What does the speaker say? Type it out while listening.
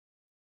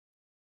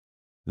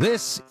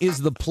This is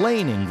the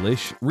Plain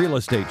English Real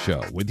Estate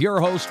Show with your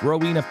host,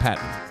 Rowena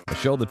Patton, a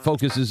show that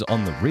focuses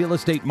on the real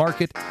estate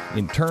market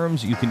in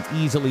terms you can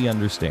easily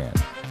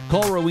understand.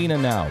 Call Rowena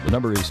now. The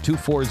number is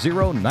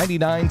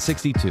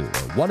 240-9962 or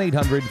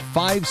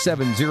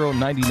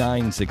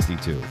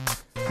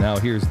 1-800-570-9962. Now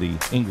here's the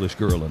English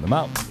girl in the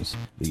mountains,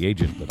 the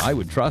agent that I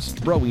would trust,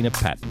 Rowena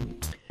Patton.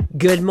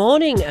 Good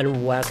morning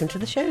and welcome to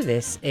the show.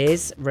 This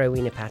is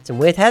Rowena Patton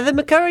with Heather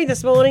McCurry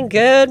this morning.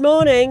 Good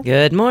morning.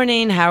 Good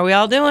morning. How are we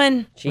all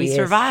doing? We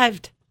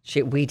survived.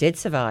 We did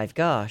survive.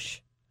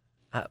 Gosh.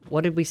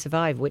 What did we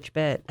survive? Which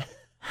bit?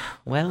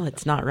 Well,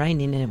 it's not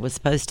raining and it was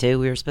supposed to.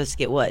 We were supposed to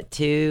get,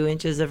 2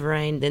 inches of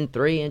rain, then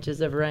 3 inches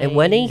of rain. It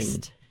went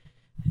east.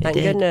 Thank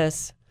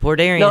goodness. Poor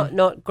Darian.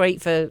 Not great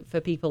for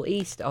people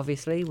east,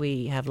 obviously.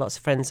 We have lots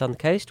of friends on the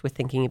coast. We're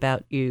thinking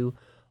about you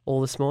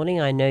all this morning.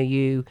 I know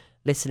you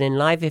listening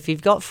live. If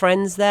you've got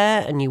friends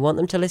there and you want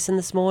them to listen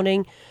this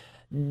morning,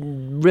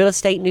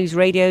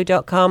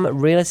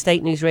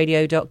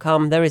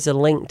 realestatenewsradio.com, there is a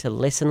link to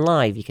listen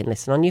live. You can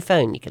listen on your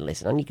phone, you can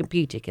listen on your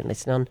computer, you can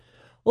listen on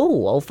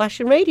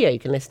old-fashioned radio, you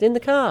can listen in the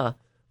car.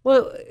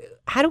 Well,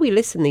 how do we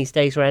listen these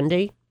days,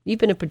 Randy? You've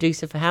been a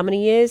producer for how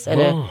many years?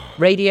 And a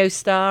radio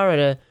star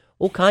and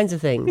all kinds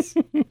of things.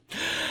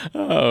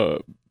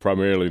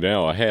 Primarily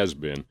now, I has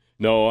been.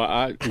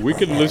 No, we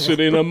can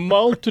listen in a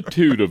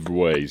multitude of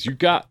ways. You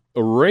got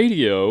a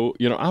radio.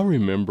 I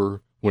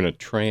remember when a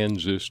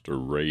transistor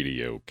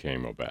radio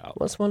came about.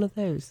 What's one of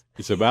those?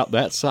 It's about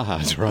that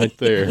size right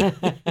there.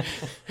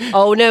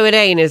 Oh, no, it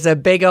ain't. It's a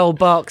big old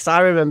box.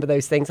 I remember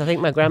those things. I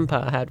think my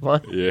grandpa had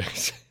one.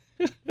 Yes.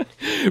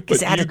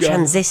 Because it had a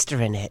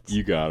transistor in it.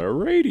 You got a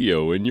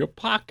radio in your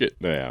pocket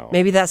now.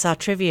 Maybe that's our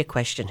trivia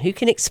question. Who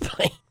can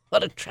explain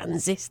what a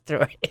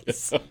transistor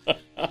is?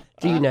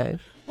 Do you know?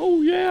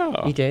 Oh,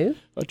 yeah. You do?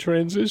 A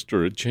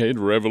transistor. It had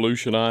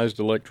revolutionized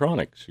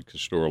electronics. You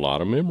could store a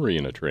lot of memory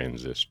in a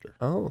transistor.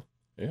 Oh.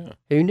 Yeah.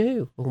 Who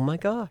knew? Oh, my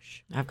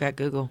gosh. I've got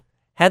Google.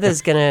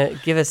 Heather's going to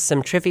give us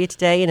some trivia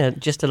today in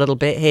just a little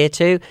bit here,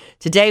 too.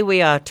 Today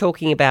we are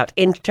talking about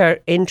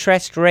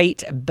interest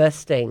rate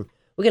busting.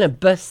 We're going to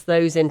bust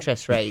those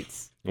interest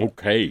rates.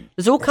 Okay.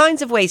 There's all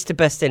kinds of ways to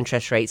bust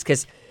interest rates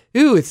because,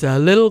 it's a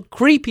little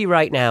creepy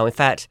right now. In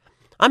fact,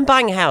 I'm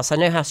buying a house. I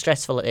know how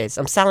stressful it is.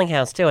 I'm selling a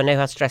house too. I know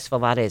how stressful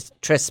that is.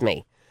 Trust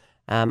me.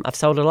 I've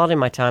sold a lot in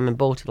my time and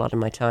bought a lot in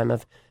my time.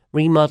 I've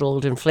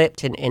remodeled and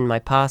flipped in my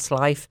past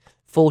life,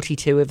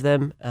 42 of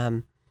them.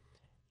 I'm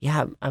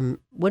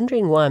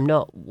wondering why I'm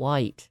not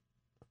white.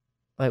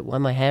 Like, why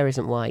my hair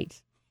isn't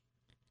white.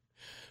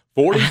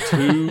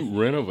 42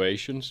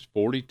 renovations,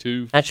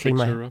 42 Actually,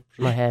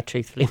 my hair,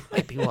 truthfully,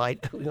 might be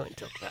white, but we won't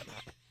talk about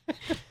that.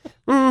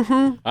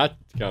 Mm-hmm. I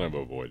kind of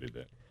avoided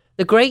that.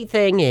 The great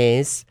thing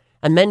is,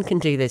 and men can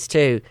do this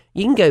too,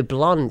 you can go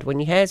blonde when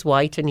your hair's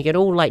white and you get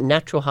all like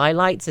natural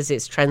highlights as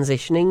it's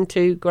transitioning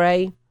to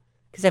grey,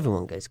 because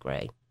everyone goes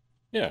grey.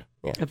 Yeah.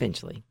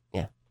 Eventually.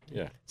 Yeah.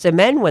 So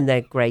men, when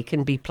they're grey,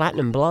 can be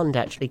platinum blonde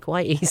actually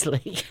quite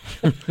easily.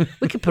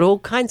 We could put all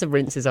kinds of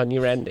rinses on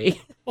you, Randy.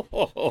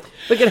 We're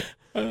gonna.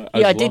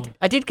 I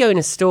did go in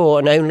a store,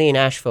 and only in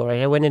Asheville.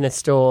 Right? I went in a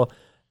store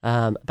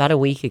about a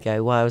week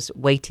ago while I was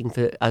waiting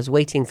for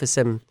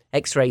some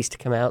X-rays to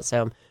come out.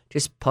 So I'm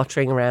just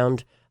pottering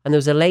around. And there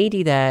was a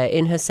lady there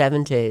in her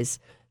 70s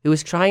who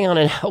was trying on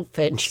an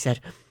outfit, and she said,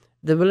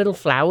 there were little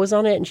flowers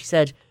on it, and she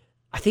said,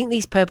 I think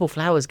these purple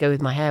flowers go with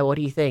my hair. What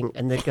do you think?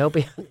 And the girl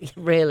behind,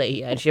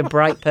 really? And she had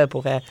bright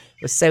purple hair.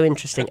 It was so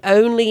interesting.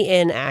 Only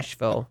in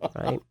Asheville,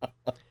 right?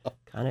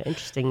 Kind of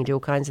interesting. You do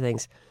all kinds of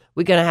things.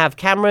 We're going to have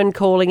Cameron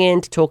calling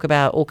in to talk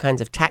about all kinds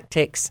of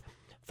tactics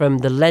from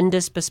the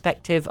lender's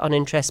perspective on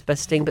interest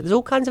busting. But there's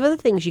all kinds of other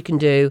things you can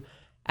do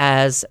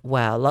as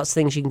well. Lots of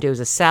things you can do as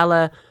a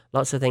seller.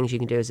 Lots of things you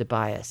can do as a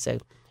buyer. So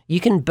you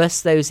can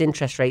bust those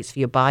interest rates for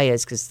your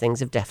buyers because things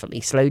have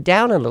definitely slowed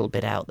down a little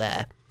bit out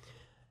there.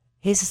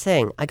 Here's the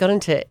thing. I got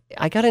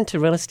into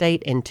real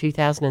estate in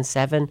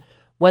 2007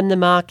 when the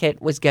market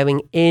was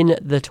going in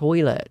the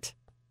toilet.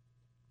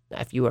 Now,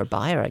 if you were a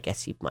buyer, I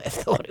guess you might have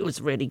thought it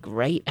was really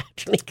great,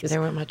 actually. Cause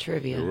there went my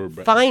trivia.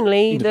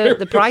 Finally,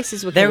 the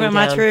prices were coming down. There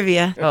went my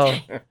trivia. Oh,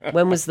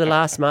 when was the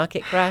last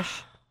market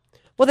crash?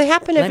 Well, they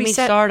happen every... Let me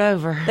start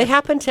over. They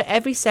happen to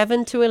every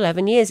 7 to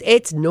 11 years.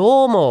 It's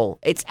normal.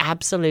 It's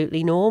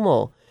absolutely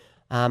normal.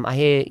 I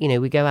hear,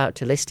 we go out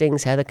to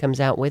listings. Heather comes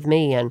out with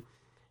me, and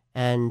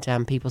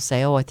people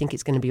say, I think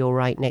it's going to be all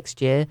right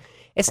next year.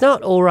 It's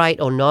not all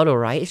right or not all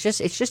right. It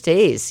just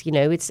is.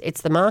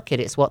 It's the market.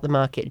 It's what the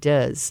market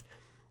does.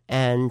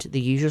 And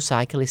the usual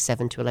cycle is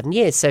 7 to 11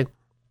 years. So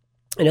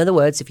in other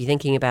words, if you're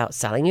thinking about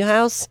selling your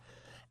house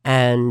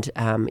and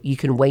you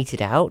can wait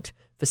it out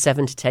for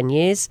 7 to 10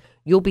 years,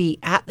 you'll be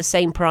at the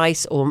same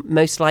price or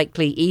most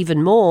likely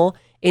even more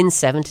in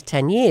 7 to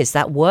 10 years.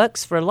 That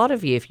works for a lot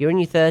of you. If you're in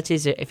your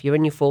 30s, if you're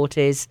in your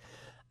 40s,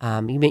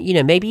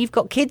 maybe you've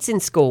got kids in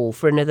school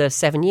for another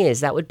 7 years.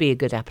 That would be a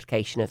good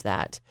application of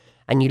that.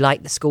 And you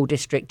like the school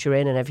district you're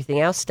in and everything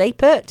else, stay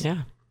put.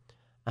 Yeah.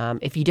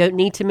 If you don't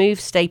need to move,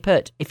 stay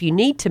put. If you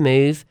need to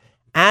move,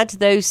 add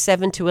those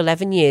 7 to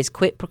 11 years.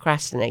 Quit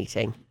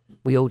procrastinating.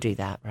 We all do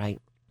that, right?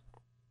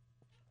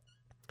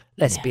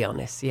 Let's be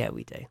honest. Yeah,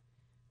 we do.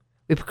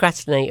 We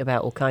procrastinate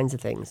about all kinds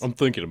of things. I'm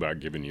thinking about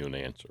giving you an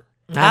answer.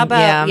 How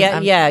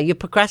about you're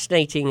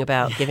procrastinating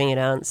about giving an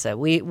answer.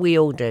 We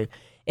all do.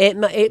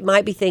 It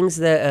might be things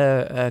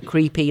that are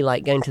creepy,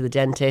 like going to the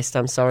dentist.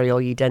 I'm sorry,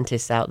 all you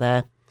dentists out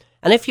there.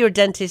 And if you're a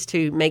dentist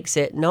who makes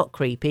it not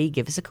creepy,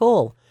 give us a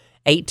call.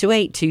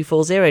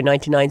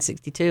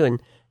 828-240-9962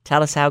 and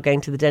tell us how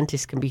going to the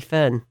dentist can be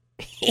fun.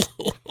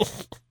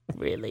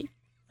 Really?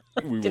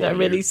 Did I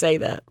really say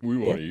that? We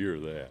want to hear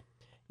that.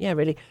 Yeah,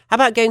 really. How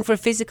about going for a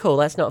physical?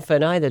 That's not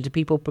fun either. Do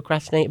people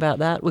procrastinate about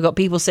that? We've got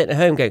people sitting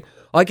at home going,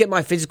 I get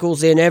my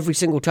physicals in every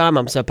single time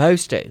I'm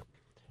supposed to.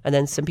 And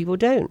then some people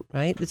don't,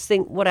 right? Let's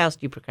think, what else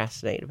do you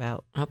procrastinate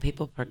about? Oh,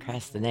 people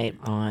procrastinate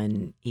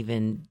on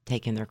even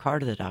taking their car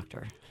to the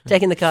doctor.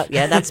 Taking the car,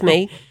 yeah, that's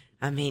me.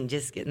 I mean,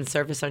 just getting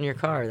service on your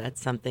car.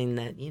 That's something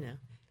that,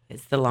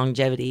 it's the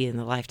longevity and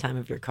the lifetime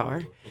of your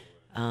car.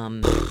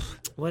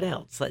 What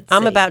else?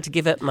 I'm about to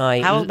give up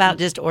my... How about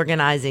just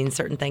organizing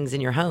certain things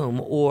in your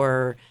home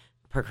or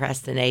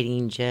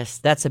procrastinating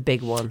just... That's a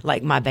big one.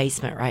 Like my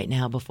basement right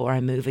now, before I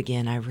move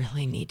again, I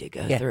really need to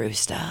go through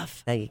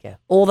stuff. There you go.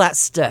 All that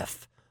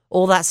stuff,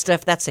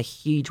 that's a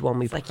huge one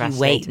we procrastinate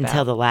you wait about.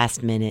 until the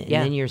last minute,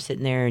 and then you're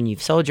sitting there and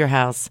you've sold your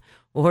house,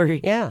 or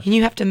and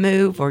you have to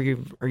move, or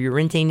you're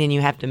renting and you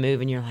have to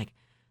move, and you're like,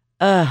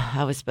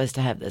 I was supposed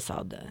to have this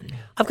all done.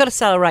 I've got a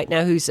seller right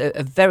now who's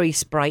a very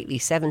sprightly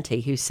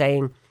 70 who's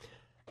saying,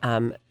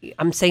 I'm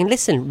saying,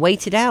 listen,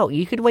 wait it out.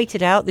 You could wait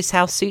it out. This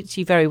house suits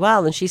you very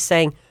well. And she's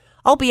saying,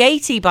 I'll be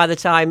 80 by the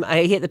time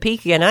I hit the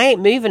peak again. I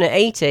ain't moving at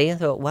 80. I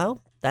thought,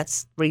 well,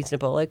 that's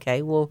reasonable.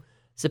 Okay, we'll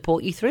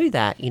support you through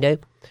that,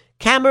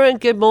 Cameron,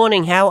 good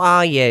morning. How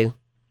are you?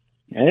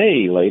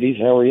 Hey, ladies.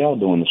 How are y'all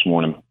doing this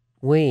morning?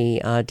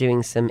 We are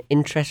doing some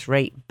interest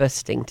rate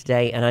busting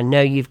today, and I know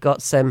you've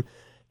got some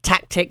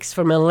tactics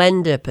from a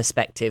lender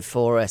perspective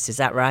for us. Is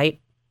that right?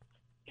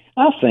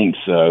 I think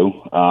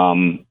so.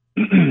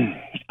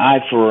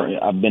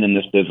 I've been in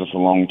this business a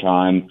long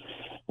time.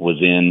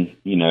 Was in,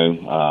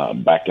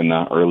 back in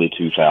the early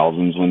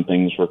 2000s when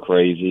things were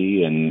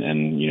crazy,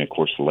 and of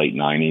course the late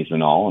 90s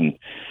and all. And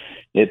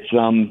it's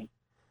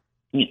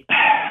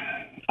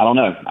I don't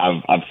know.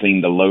 I've seen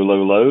the low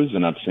lows,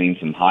 and I've seen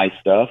some high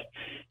stuff.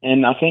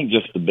 And I think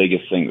just the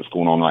biggest thing that's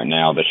going on right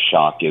now, the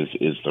shock is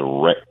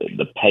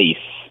the pace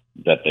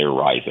that they're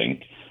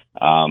rising.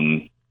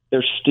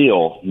 They're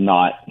still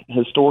not,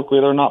 historically,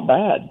 they're not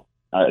bad.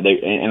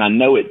 And I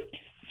know it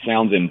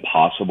sounds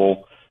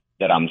impossible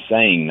that I'm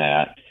saying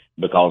that,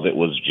 because it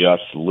was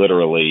just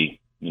literally,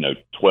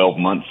 12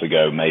 months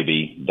ago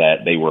maybe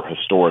that they were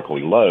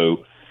historically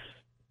low.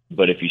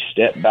 But if you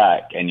step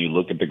back and you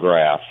look at the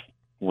graph,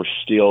 we're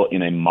still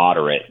in a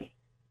moderate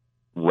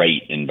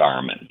rate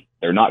environment.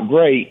 They're not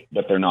great,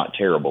 but they're not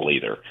terrible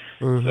either.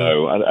 Mm-hmm.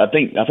 So I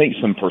think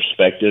some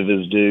perspective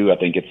is due. I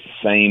think it's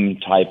the same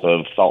type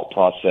of thought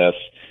process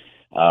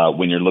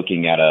when you're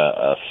looking at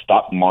a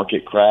stock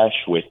market crash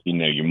with,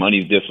 your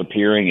money's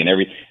disappearing and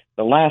everything.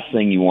 The last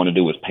thing you want to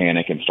do is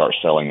panic and start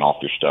selling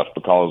off your stuff,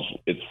 because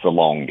it's the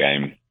long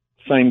game.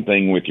 Same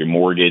thing with your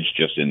mortgage,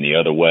 just in the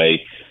other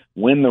way.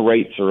 When the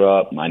rates are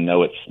up, I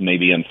know it's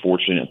maybe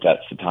unfortunate if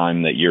that's the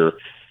time that you're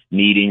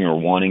needing or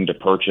wanting to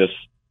purchase,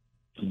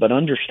 but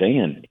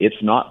understand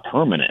it's not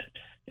permanent.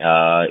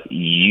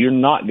 You're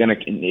not going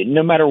to,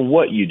 no matter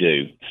what you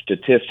do,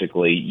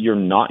 statistically, you're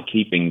not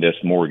keeping this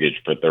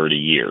mortgage for 30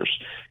 years.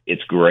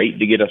 It's great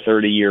to get a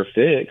 30-year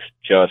fix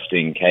just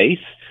in case,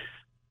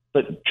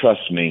 but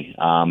trust me,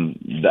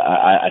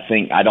 I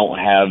think I don't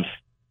have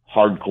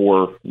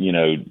hardcore,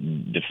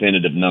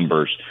 definitive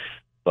numbers,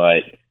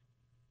 but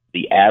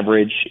the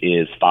average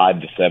is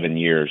 5 to 7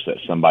 years that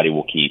somebody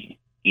will keep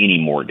any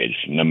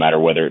mortgage, no matter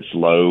whether it's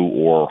low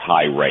or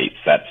high rates.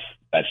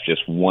 That's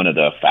just one of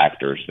the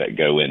factors that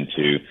go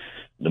into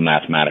the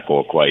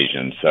mathematical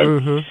equation.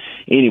 So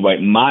anyway,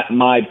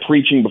 my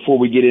preaching before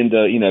we get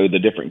into, the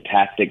different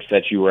tactics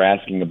that you were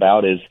asking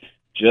about is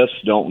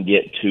just don't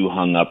get too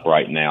hung up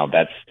right now.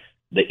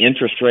 The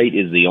interest rate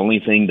is the only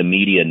thing the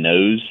media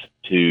knows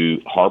to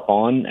harp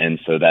on. And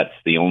so that's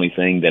the only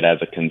thing that, as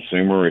a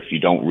consumer, if you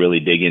don't really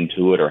dig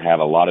into it or have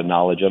a lot of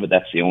knowledge of it,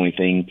 that's the only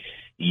thing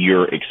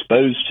you're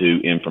exposed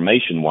to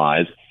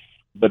information-wise.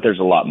 But there's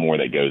a lot more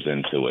that goes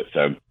into it.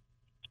 So,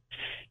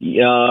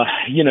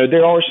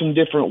 there are some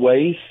different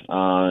ways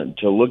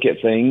to look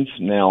at things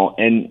now,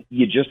 and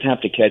you just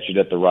have to catch it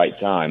at the right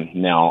time.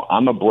 Now,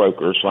 I'm a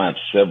broker, so I have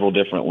several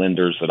different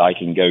lenders that I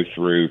can go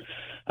through,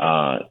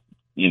 to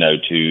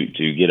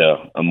get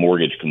a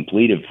mortgage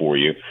completed for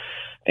you.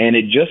 And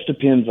it just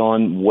depends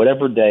on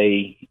whatever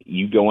day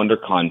you go under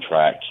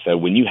contract. So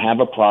when you have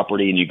a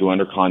property and you go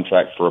under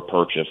contract for a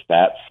purchase,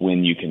 that's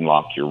when you can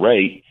lock your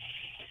rate.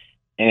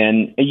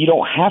 And you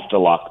don't have to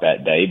lock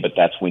that day, but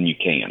that's when you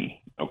can.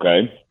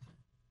 Okay.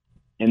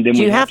 And then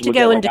do you have to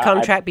go into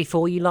contract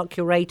before you lock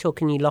your rate, or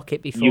can you lock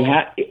it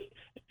before?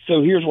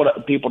 So here's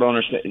what people don't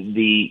understand.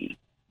 The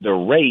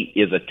rate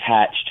is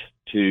attached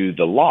to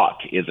the lock,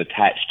 is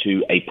attached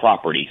to a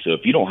property. So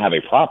if you don't have a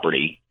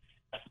property,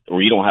 or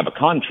you don't have a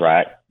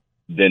contract,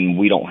 then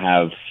we don't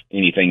have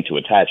anything to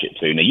attach it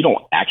to. Now, you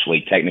don't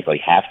actually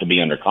technically have to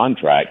be under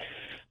contract,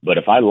 but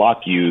if I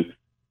lock you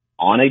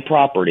on a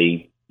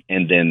property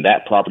and then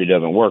that property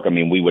doesn't work, I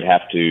mean, we would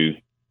have to,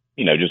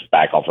 just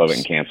back off of it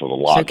and cancel the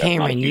lock. So,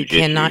 Cameron, you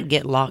cannot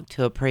get locked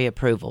to a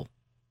pre-approval.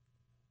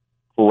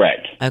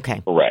 Correct.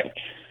 Okay. Correct.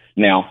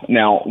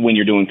 Now, when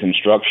you're doing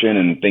construction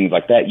and things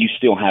like that, you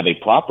still have a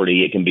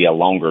property. It can be a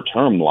longer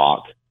term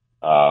lock,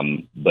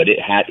 but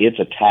it's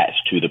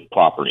attached to the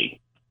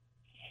property.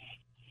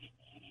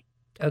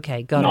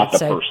 Okay, got not it. Not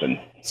the person.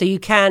 So you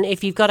can,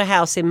 if you've got a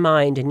house in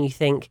mind and you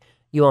think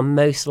you are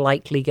most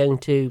likely going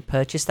to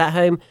purchase that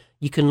home,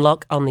 you can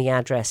lock on the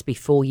address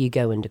before you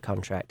go into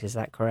contract. Is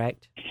that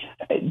correct?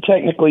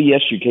 Technically,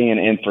 yes, you can.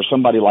 And for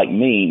somebody like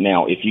me,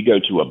 now, if you go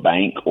to a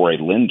bank or a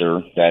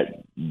lender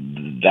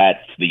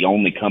that's the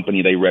only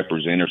company they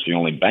represent or it's the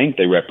only bank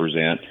they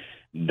represent,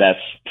 that's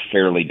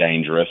fairly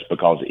dangerous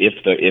because if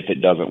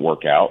it doesn't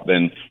work out,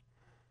 then,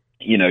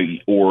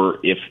 or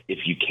if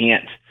you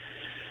can't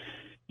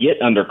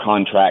get under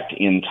contract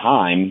in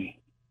time,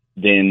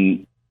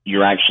 then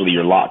your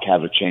lock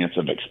has a chance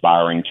of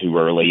expiring too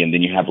early, and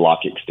then you have lock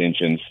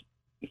extensions.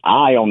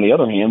 On the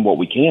other hand, what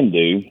we can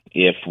do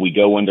if we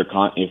go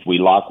if we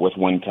lock with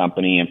one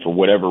company and for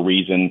whatever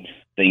reason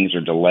things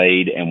are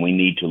delayed and we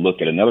need to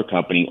look at another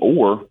company,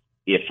 or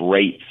if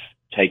rates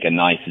take a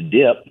nice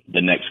dip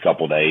the next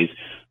couple of days,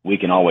 we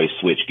can always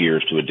switch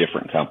gears to a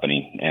different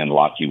company and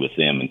lock you with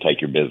them and take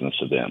your business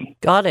to them.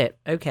 Got it.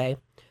 Okay.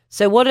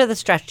 So what other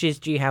strategies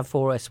do you have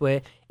for us?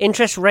 We're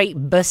interest rate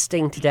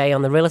busting today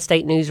on the Real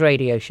Estate News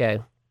Radio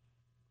Show.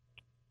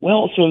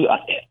 Well, so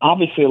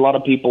obviously a lot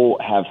of people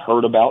have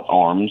heard about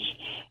ARMs.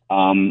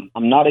 I'm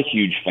not a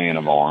huge fan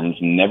of ARMs,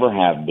 never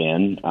have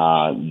been.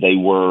 They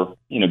were,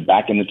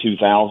 back in the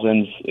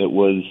 2000s, it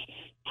was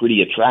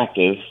pretty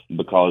attractive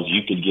because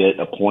you could get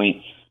a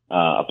point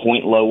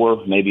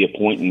lower, maybe a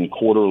point and a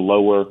quarter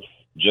lower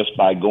just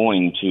by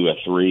going to a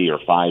 3 or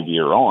 5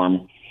 year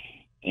ARM.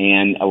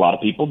 And a lot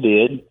of people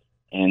did.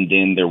 And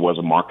then there was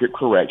a market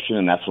correction,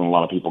 and that's when a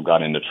lot of people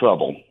got into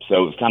trouble. So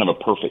it was kind of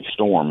a perfect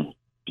storm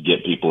to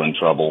get people in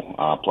trouble.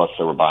 Plus,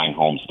 they were buying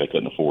homes they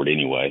couldn't afford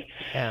anyway.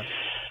 Yeah.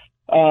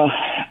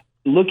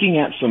 Looking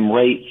at some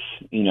rates,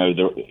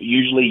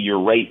 usually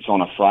your rates on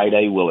a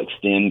Friday will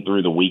extend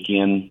through the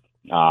weekend.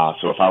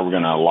 So if I were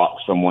going to lock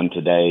someone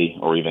today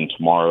or even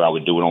tomorrow, I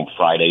would do it on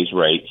Friday's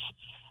rates.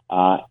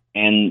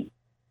 And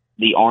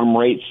the ARM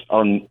rates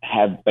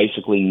have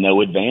basically no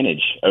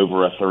advantage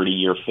over a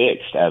 30-year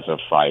fixed as of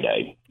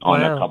Friday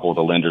on a couple of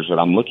the lenders that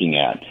I'm looking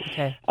at.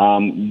 Okay.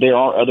 There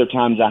are other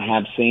times I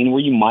have seen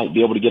where you might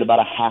be able to get about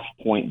a half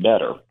point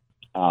better.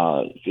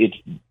 It's,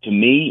 to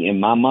me, in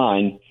my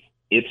mind,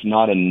 it's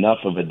not enough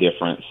of a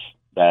difference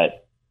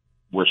that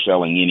we're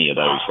selling any of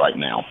those right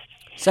now.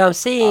 So I'm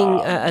seeing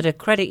at a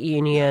credit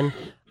union,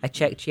 I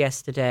checked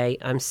yesterday,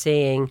 I'm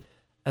seeing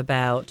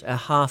about a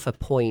half a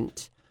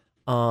point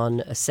on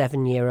a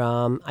 7-year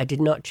ARM. I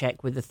did not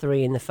check with the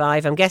 3 and the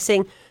 5. I'm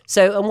guessing.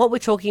 So, and what we're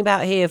talking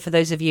about here, for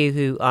those of you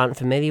who aren't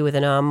familiar with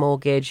an ARM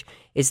mortgage,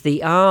 is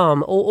the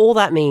ARM. All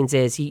that means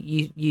is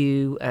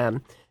you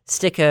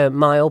stick a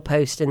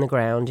milepost in the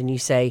ground and you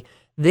say,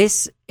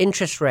 this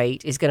interest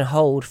rate is going to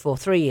hold for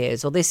 3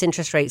 years, or this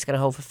interest rate is going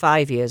to hold for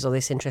 5 years, or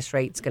this interest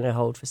rate is going to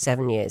hold for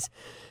 7 years.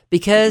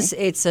 Because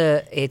it's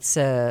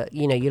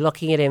you're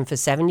locking it in for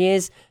 7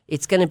 years,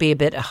 it's going to be a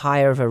bit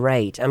higher of a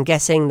rate. I'm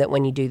guessing that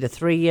when you do the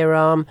 3-year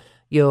ARM,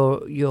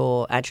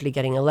 you're actually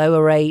getting a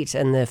lower rate,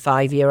 and the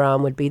 5-year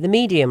ARM would be the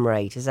medium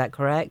rate. Is that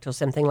correct, or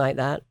something like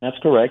that? That's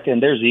correct.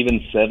 And there's even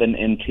 7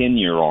 and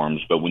 10-year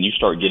ARMs. But when you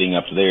start getting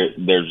up there,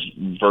 there's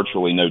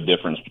virtually no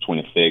difference between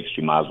a fixed.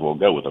 You might as well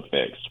go with a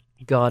fixed.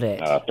 Got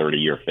it.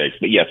 30-year fixed.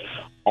 But yes,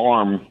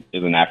 ARM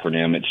is an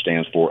acronym. It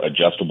stands for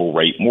Adjustable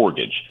Rate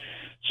Mortgage.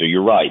 So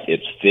you're right.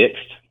 It's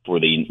fixed for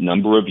the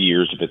number of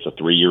years. If it's a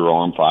 3-year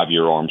ARM,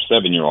 5-year ARM,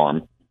 7-year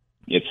ARM,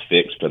 it's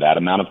fixed for that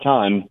amount of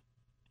time.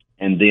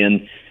 And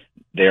then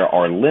there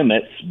are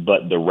limits,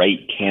 but the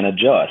rate can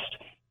adjust.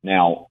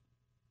 Now,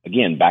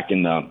 again, back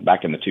in the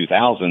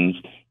 2000s,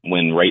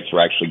 when rates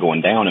were actually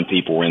going down and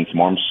people were in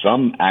some ARMs,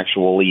 some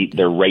actually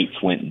their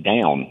rates went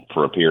down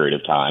for a period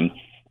of time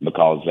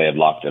because they had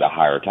locked at a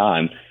higher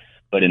time.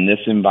 But in this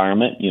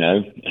environment,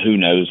 who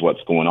knows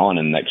what's going on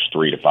in the next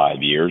 3 to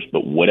 5 years.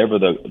 But whatever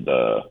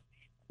the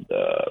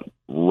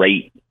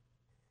rate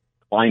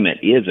climate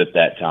is at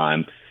that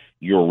time,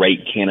 your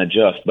rate can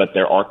adjust. But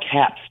there are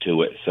caps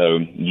to it. So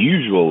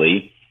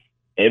usually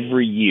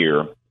every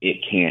year it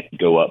can't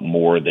go up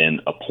more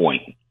than a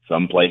point.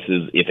 Some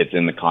places, if it's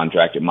in the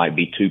contract, it might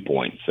be 2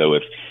 points. So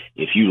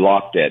if you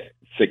locked at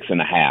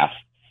 6.5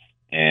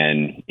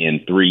 and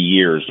in 3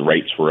 years the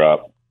rates were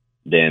up,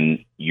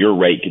 then your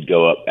rate could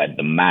go up at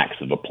the max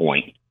of a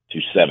point to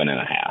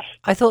 7.5.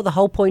 I thought the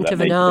whole point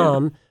of an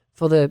ARM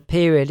for the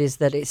period is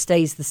that it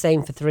stays the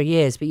same for 3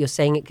 years, but you're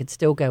saying it could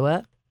still go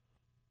up?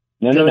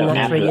 No.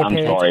 I'm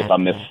sorry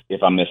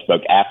if I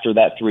misspoke. After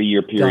that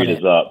 3-year period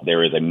is up,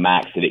 there is a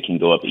max that it can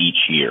go up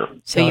each year.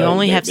 So you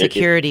only have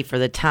security for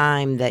the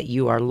time that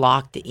you are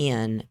locked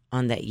in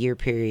on that year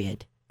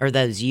period or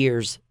those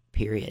years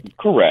period.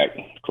 Correct.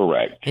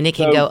 And it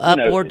can go up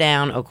or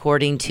down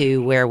according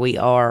to where we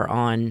are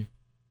on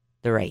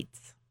the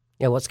rates.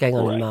 Yeah, what's going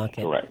on in the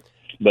market. Correct.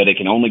 But it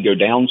can only go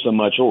down so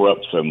much or up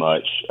so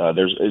much.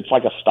 It's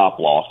like a stop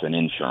loss in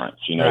insurance.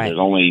 Right. There's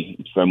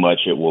only so much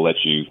it will let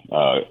you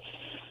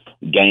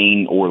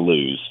gain or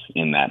lose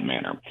in that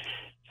manner.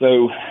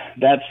 So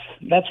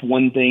that's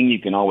one thing you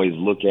can always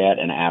look at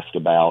and ask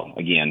about.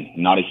 Again,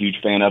 not a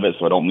huge fan of it,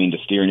 so I don't mean to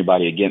steer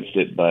anybody against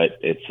it, but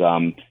it's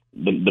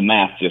the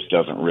math just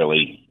doesn't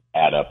really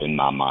add up in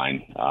my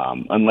mind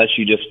unless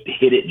you just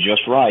hit it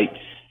just right.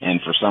 And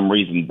for some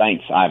reason,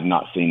 banks, I have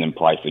not seen them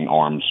pricing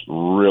ARMs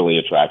really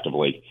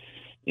attractively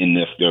in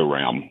this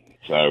go-round.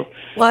 So,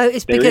 well,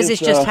 it's because it's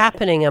just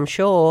happening, I'm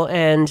sure.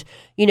 And,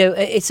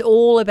 it's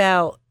all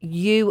about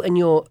you and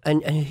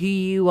who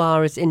you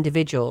are as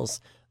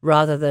individuals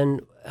rather than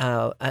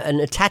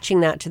and attaching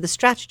that to the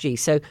strategy.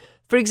 So,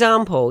 for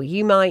example,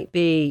 you might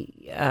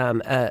be,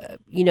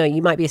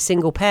 you might be a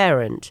single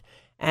parent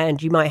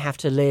and you might have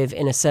to live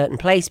in a certain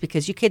place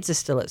because your kids are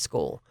still at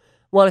school.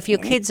 Well, if your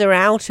kids are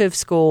out of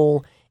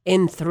school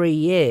in 3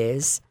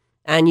 years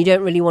and you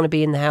don't really want to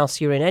be in the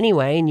house you're in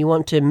anyway and you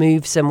want to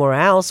move somewhere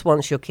else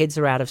once your kids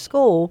are out of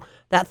school,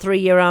 that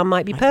 3-year arm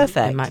might be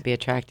perfect. It might be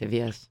attractive,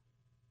 yes.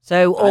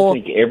 So, I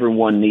think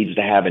everyone needs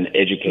to have an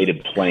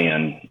educated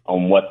plan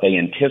on what they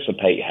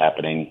anticipate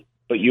happening,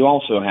 but you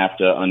also have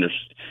to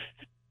understand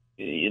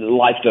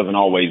life doesn't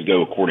always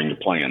go according to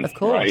plan. Of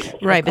course.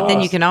 Right, but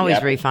then you can always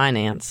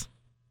refinance.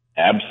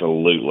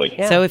 Absolutely.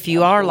 Yeah. So if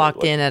you are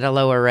locked in at a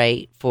lower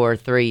rate for a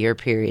 3-year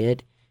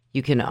period,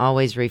 you can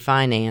always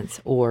refinance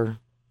or,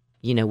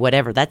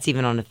 whatever. That's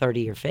even on a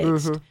 30-year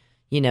fixed.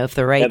 Mm-hmm. If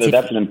the rates...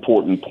 That's an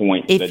important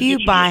point. If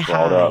you buy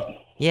high...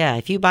 Yeah,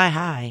 if you buy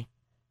high.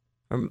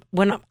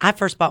 When I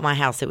first bought my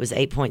house, it was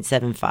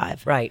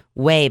 8.75. Right.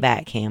 Way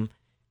back, Cam.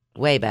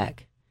 Way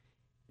back.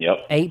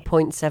 Yep.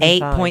 8.75.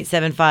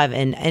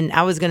 8.75. And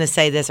I was going to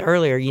say this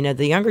earlier,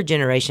 the younger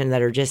generation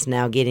that are just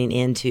now getting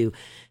into...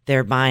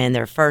 They're buying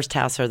their first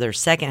house or their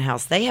second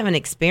house. They haven't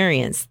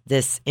experienced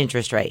this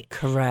interest rate.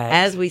 Correct.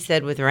 As we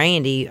said with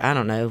Randy, I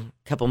don't know,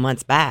 a couple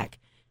months back.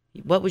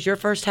 What was your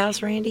first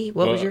house, Randy?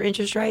 What was your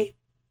interest rate?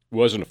 It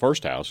wasn't a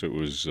first house. It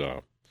was,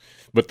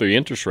 but the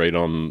interest rate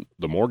on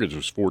the mortgage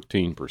was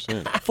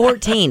 14%.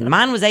 14.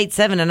 Mine was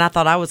 8.7, and I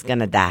thought I was going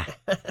to die.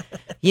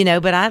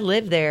 But I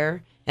lived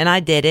there, and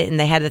I did it, and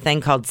they had a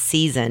thing called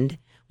seasoned.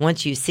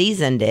 Once you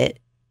seasoned it,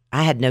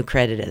 I had no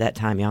credit at that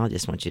time, y'all. I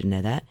just want you to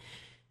know that.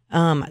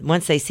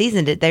 Once they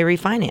seasoned it, they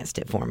refinanced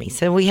it for me.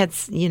 So we had,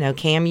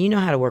 Cam, you know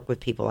how to work with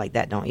people like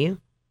that, don't you?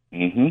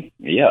 Mm-hmm.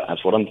 Yeah,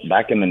 that's what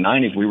back in the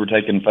 90s, we were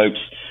taking folks,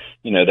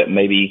 that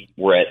maybe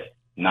were at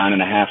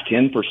 9.5%,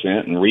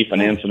 10% and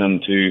refinancing them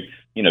to,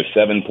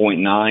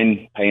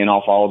 7.9, paying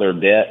off all their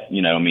debt.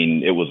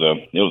 It was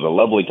a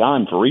lovely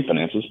time for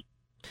refinances.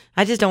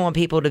 I just don't want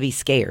people to be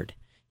scared.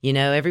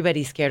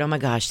 Everybody's scared. Oh my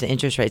gosh, the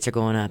interest rates are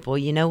going up. Well,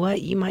 you know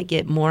what? You might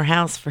get more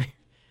house for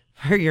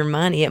your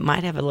money. It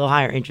might have a little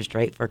higher interest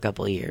rate for a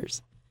couple of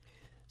years.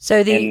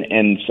 So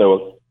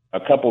so a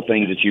couple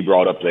things that you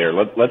brought up there.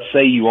 Let's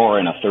say you are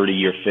in a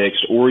 30-year fix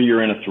or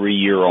you're in a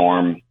 3-year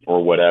ARM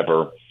or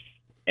whatever,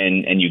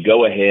 and you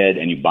go ahead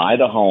and you buy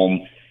the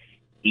home,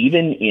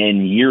 even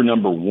in year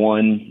number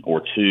 1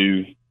 or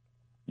 2,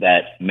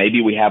 that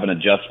maybe we have an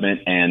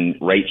adjustment and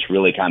rates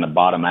really kind of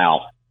bottom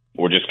out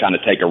or just kind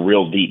of take a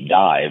real deep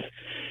dive,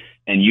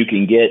 and you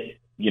can get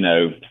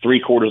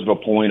 3/4 of a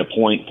point,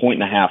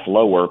 point and a half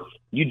lower.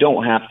 You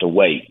don't have to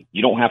wait.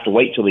 You don't have to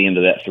wait till the end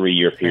of that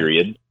 3-year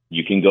period.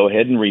 You can go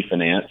ahead and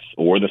refinance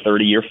or the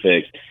 30-year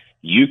fix.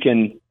 You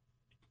can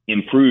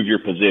improve your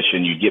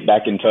position. You get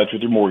back in touch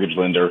with your mortgage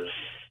lender,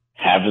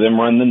 have them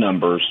run the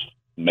numbers,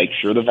 make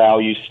sure the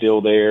value's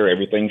still there,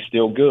 everything's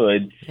still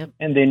good. Yep.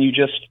 And then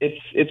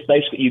it's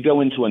basically you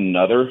go into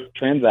another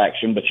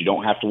transaction, but you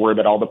don't have to worry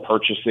about all the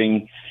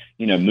purchasing,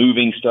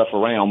 moving stuff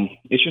around.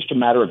 It's just a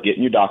matter of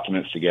getting your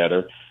documents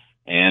together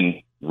and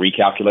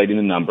recalculating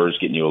the numbers,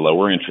 getting you a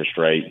lower interest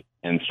rate,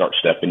 and start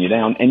stepping you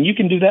down. And you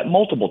can do that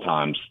multiple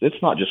times. It's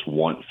not just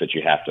once that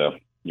you're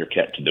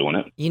kept to doing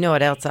it. You know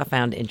what else I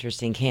found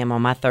interesting, Cam?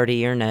 On my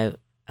 30-year note,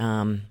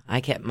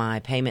 I kept my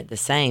payment the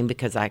same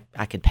because I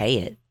could pay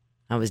it.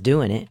 I was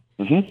doing it.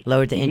 Mm-hmm.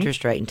 Lowered the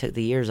interest rate and took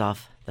the years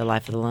off the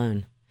life of the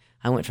loan.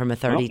 I went from a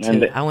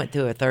 30 I went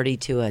through a 30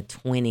 to a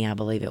 20, I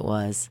believe it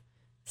was.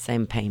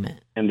 Same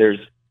payment. And there's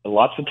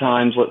lots of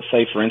times, let's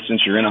say, for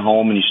instance, you're in a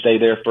home and you stay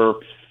there for,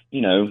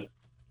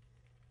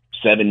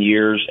 7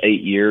 years,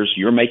 8 years,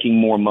 you're making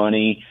more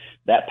money.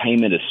 That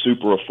payment is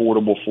super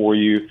affordable for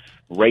you.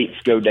 Rates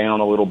go down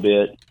a little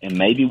bit. And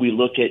maybe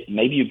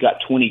you've got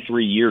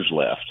 23 years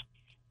left.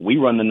 We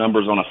run the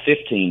numbers on a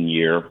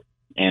 15-year,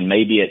 and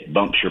maybe it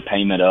bumps your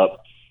payment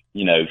up,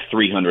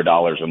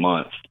 $300 a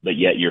month, but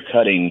yet you're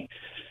cutting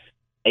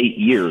 8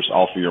 years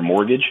off of your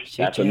mortgage, Shoot,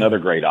 that's yeah. another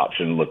great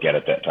option to look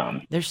at that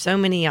time. There's so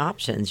many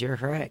options. You're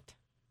correct.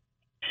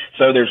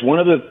 So there's one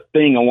other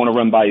thing I want to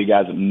run by you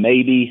guys that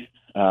maybe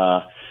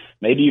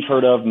you've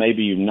heard of,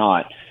 maybe you've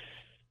not,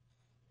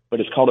 but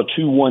it's called a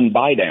 2-1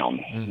 buy down.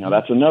 Now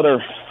that's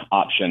another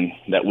option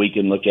that we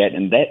can look at,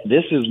 and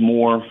this is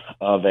more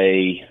of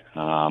a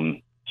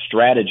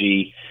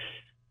strategy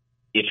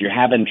if you're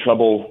having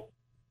trouble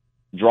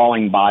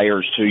drawing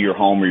buyers to your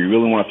home, or you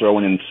really want to throw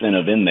an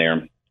incentive in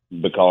there,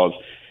 because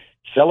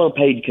seller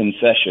paid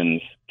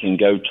concessions can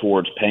go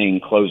towards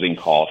paying closing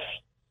costs,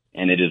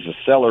 and it is the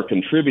seller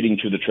contributing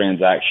to the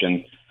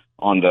transaction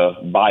on the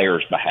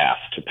buyer's behalf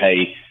to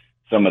pay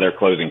some of their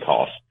closing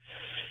costs.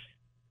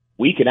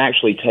 We could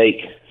actually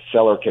take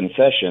seller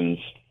concessions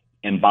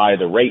and buy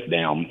the rate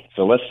down.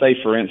 So let's say,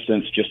 for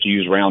instance, just to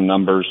use round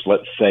numbers,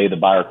 let's say the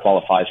buyer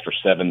qualifies for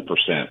 7%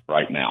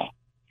 right now.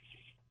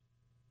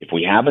 If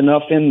we have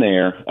enough in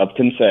there of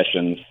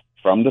concessions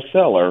from the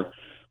seller,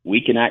 we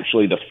can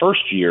actually, the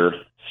first year,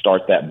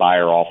 start that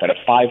buyer off at a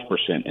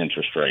 5%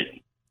 interest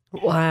rate.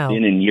 Wow.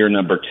 Then in year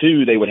number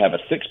 2, they would have a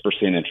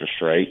 6% interest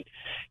rate.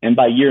 And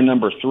by year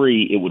number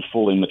 3, it would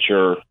fully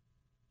mature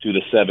to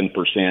the 7%,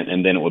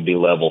 and then it would be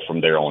level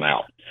from there on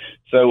out.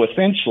 So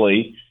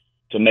essentially,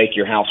 to make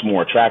your house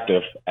more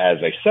attractive as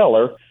a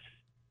seller,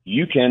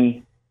 you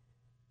can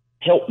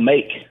help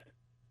make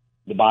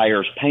the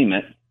buyer's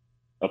payment,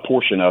 a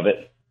portion of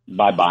it,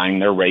 by buying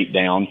their rate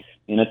down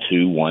in a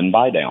 2-1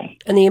 buy down.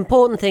 And the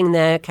important thing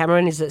there,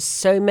 Cameron, is that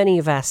so many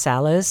of our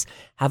sellers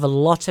have a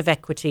lot of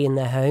equity in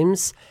their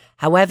homes.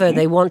 However,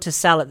 they want to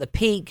sell at the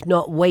peak,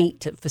 not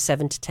wait for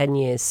 7 to 10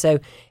 years. So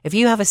if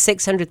you have a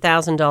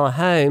 $600,000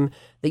 home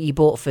that you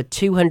bought for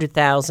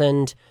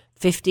 $200,000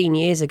 15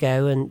 years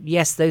ago, and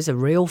yes, those are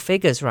real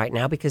figures right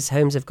now because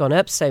homes have gone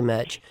up so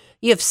much,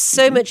 you have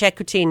so much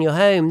equity in your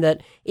home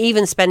that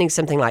even spending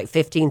something like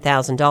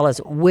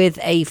 $15,000 with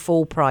a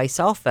full price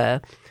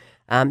offer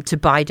to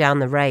buy down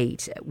the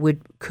rate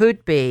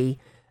could be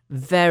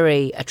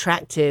very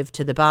attractive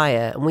to the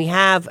buyer. And we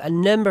have a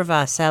number of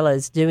our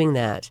sellers doing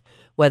that,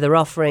 where they're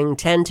offering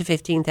 $10,000 to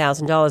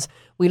 $15,000.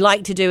 We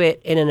like to do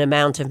it in an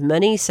amount of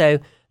money, so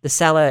the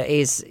seller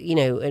is,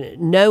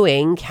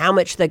 knowing how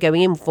much they're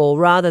going in for,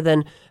 rather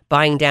than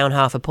buying down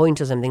half a point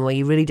or something where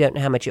you really don't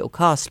know how much it'll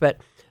cost. But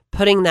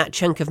putting that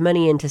chunk of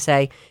money in to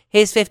say,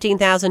 here's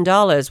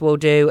 $15,000 we'll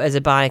do as a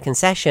buyer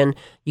concession.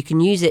 You can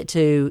use it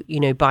to,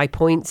 buy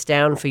points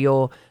down for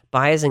your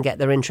buyers and get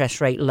their interest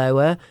rate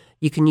lower.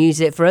 You can use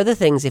it for other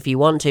things if you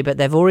want to, but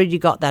they've already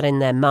got that in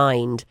their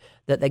mind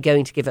that they're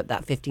going to give up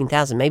that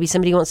 $15,000. Maybe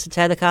somebody wants to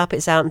tear the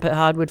carpets out and put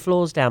hardwood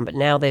floors down, but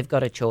now they've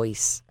got a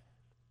choice.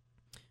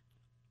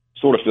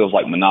 Sort of feels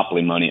like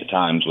monopoly money at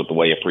times with the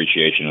way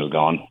appreciation has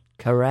gone.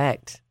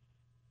 Correct.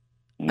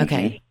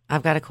 Okay,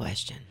 I've got a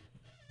question.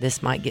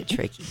 This might get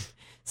tricky.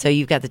 So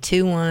you've got the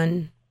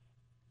 2-1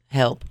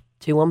 help.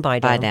 2-1 buy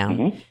down.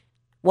 Mm-hmm.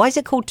 Why is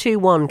it called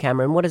 2-1,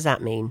 Cameron? What does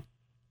that mean?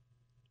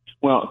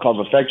 Well,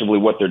 because effectively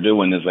what they're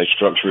doing is they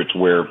structure it to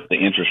where the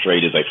interest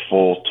rate is a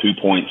full 2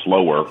 points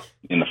lower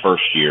in the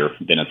first year.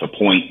 Then it's a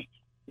point,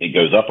 it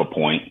goes up a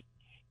point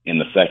in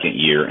the second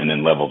year, and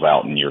then levels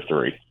out in year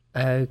 3.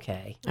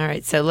 Okay. All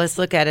right, so let's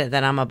look at it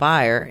that I'm a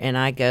buyer and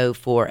I go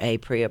for a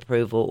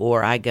pre-approval,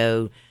 or I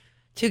go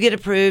to get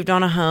approved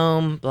on a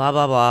home, blah,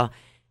 blah, blah.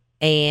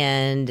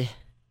 And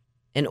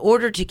in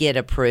order to get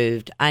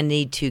approved, I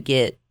need to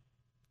get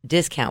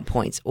discount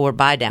points or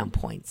buy down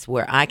points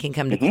where I can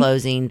come to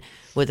closing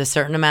with a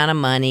certain amount of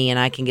money and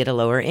I can get a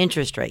lower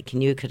interest rate.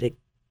 Can you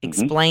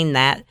explain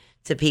that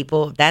to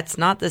people? That's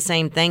not the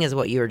same thing as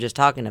what you were just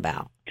talking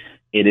about.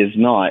 It is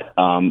not,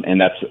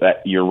 and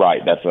that. You're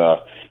right.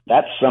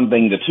 That's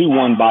something. The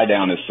 2-1 buy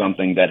down is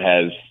something that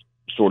has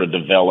sort of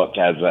developed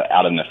as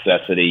out of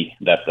necessity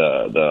that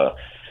the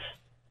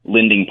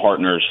lending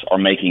partners are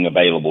making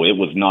available. It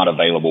was not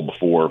available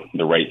before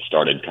the rates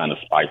started kind of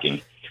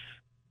spiking.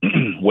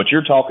 What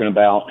you're talking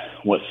about,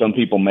 what some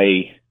people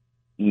may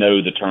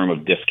know the term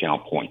of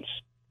discount points.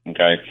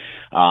 Okay,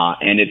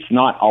 and it's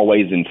not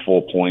always in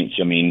full points.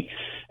 I mean,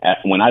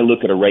 when I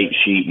look at a rate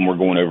sheet and we're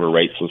going over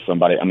rates with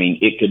somebody, I mean,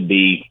 it could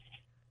be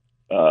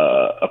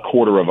a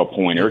quarter of a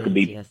point, or it could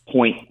be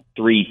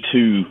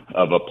 0.32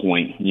 of a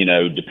point,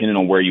 depending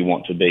on where you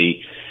want to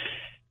be.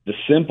 The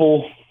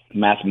simple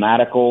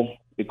mathematical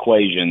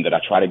equation that I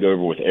try to go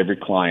over with every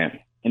client,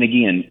 and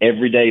again,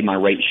 every day my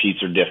rate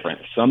sheets are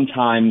different.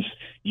 Sometimes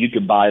you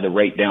could buy the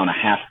rate down a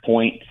half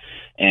point,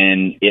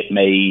 and it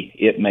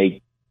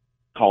may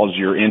cause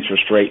your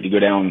interest rate to go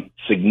down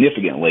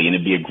significantly, and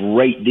it'd be a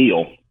great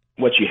deal.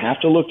 What you have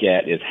to look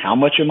at is how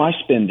much am I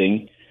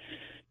spending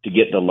to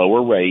get the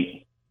lower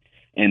rate,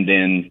 and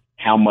then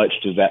how much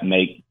does that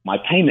make my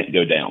payment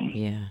go down?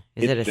 Yeah.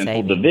 It's a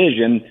simple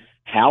division.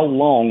 How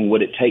long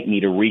would it take me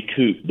to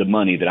recoup the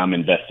money that I'm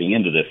investing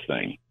into this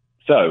thing?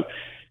 So,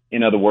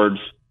 in other words,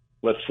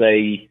 let's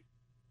say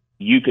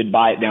you could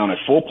buy it down at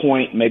full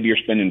point. Maybe you're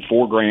spending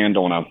 $4,000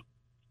 on a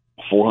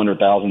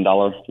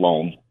 $400,000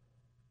 loan.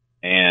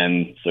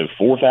 And so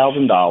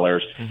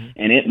 $4,000,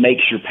 and it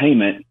makes your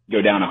payment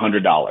go down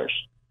 $100.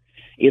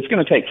 It's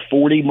going to take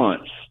 40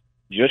 months,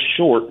 just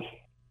short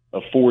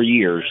of 4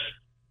 years,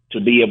 to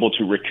be able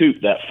to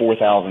recoup that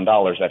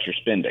 $4,000 that you're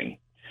spending.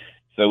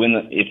 So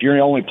if you're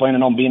only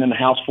planning on being in the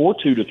house for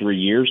 2 to 3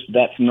 years,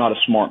 that's not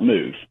a smart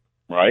move,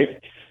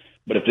 right?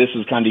 But if this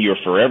is kind of your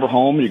forever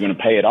home, you're going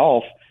to pay it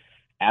off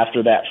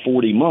after that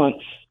 40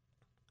 months,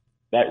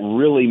 that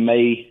really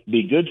may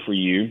be good for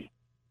you.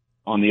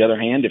 On the other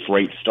hand, if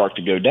rates start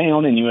to go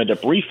down and you end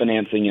up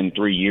refinancing in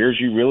 3 years,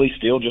 you really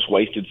still just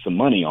wasted some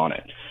money on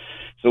it.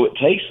 So it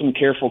takes some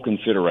careful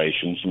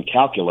consideration, some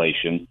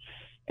calculation,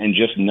 and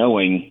just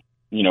knowing,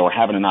 or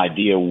having an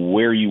idea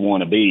where you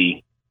want to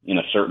be in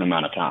a certain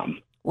amount of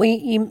time. Well,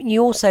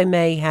 you also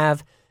may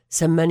have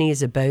some money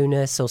as a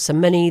bonus, or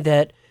some money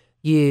that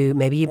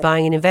maybe you're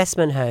buying an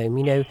investment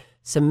home,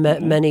 some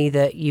money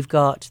that you've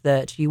got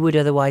that you would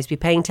otherwise be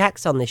paying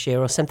tax on this year,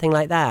 or something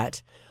like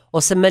that,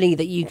 or some money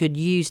that you could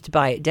use to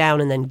buy it down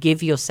and then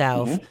give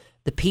yourself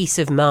the peace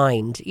of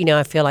mind.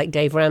 I feel like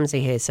Dave Ramsey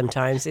here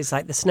sometimes. It's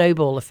like the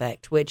snowball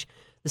effect, which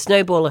the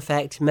snowball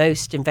effect,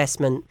 most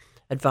investment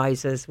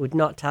advisors would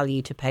not tell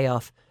you to pay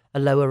off a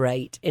lower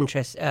rate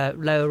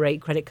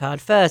credit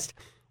card first.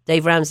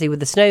 Dave Ramsey with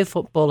the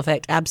snowball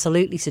effect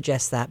absolutely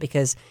suggests that,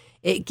 because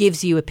it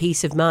gives you a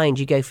peace of mind.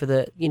 You go for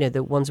the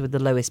ones with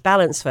the lowest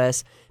balance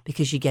first,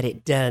 because you get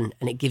it done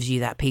and it gives you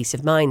that peace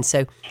of mind.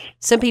 So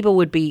some people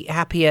would be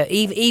happier,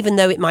 even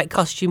though it might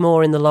cost you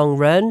more in the long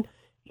run.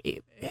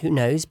 Who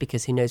knows?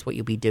 Because who knows what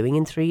you'll be doing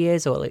in 3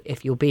 years, or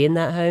if you'll be in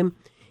that home.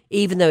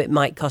 Even though it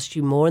might cost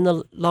you more in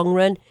the long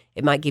run,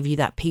 it might give you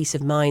that peace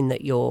of mind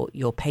that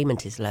your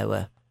payment is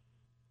lower.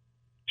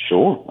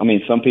 Sure. I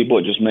mean, some people,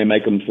 it just may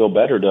make them feel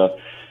better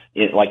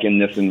like in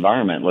this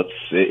environment.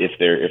 If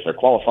they're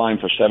qualifying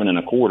for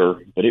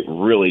 7.25%, but it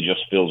really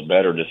just feels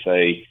better to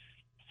say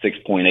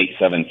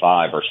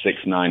 6.875 or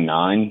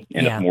 6.99,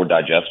 and it's more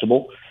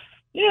digestible.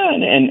 Yeah,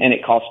 and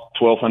it costs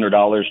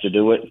 $1,200 to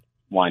do it.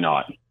 Why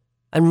not?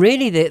 And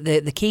really,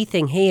 the key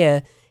thing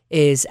here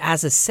is,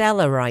 as a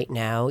seller right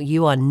now,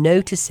 you are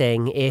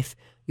noticing if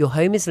your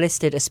home is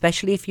listed,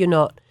 especially if you're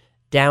not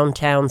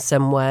downtown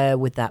somewhere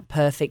with that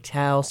perfect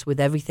house with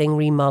everything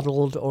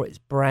remodeled, or it's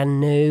brand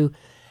new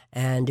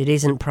and it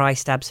isn't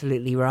priced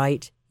absolutely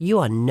right. You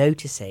are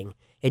noticing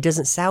it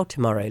doesn't sell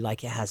tomorrow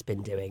like it has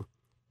been doing.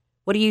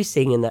 What are you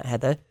seeing in that,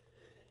 Heather?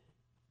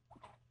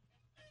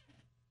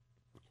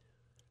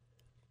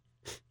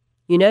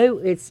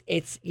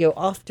 It's you're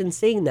often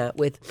seeing that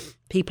with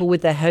people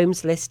with their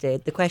homes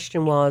listed. The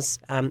question was,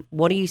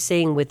 what are you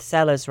seeing with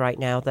sellers right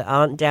now that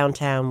aren't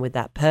downtown with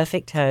that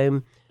perfect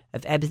home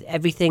of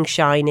everything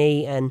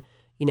shiny and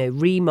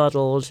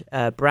remodeled,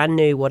 brand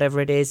new, whatever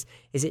it is?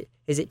 Is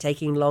it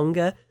taking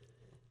longer?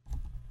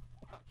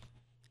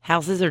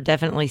 Houses are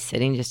definitely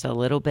sitting just a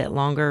little bit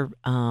longer.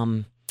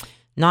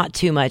 Not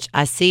too much.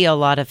 I see a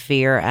lot of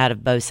fear out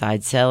of both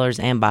sides, sellers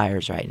and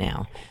buyers right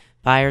now.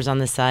 Buyers on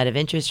the side of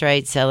interest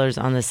rates, sellers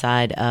on the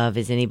side of,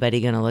 is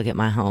anybody going to look at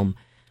my home?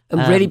 And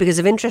really because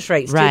of interest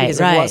rates, too, because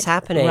of what's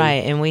happening.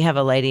 Right, and we have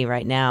a lady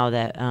right now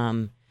that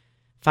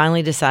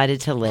finally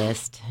decided to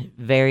list,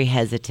 very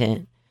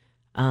hesitant.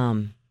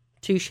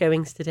 2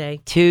 showings today.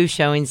 In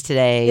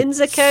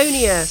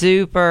Zaconia.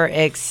 Super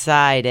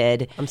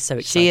excited. I'm so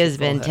excited. She has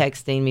been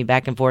texting me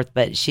back and forth,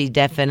 but she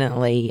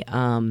definitely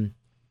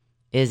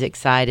is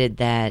excited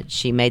that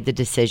she made the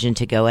decision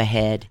to go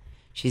ahead.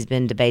 She's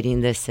been debating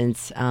this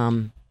since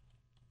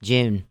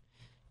June.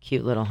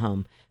 Cute little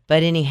home.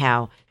 But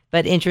anyhow,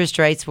 interest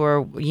rates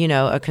were,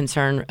 a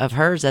concern of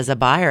hers as a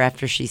buyer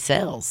after she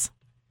sells.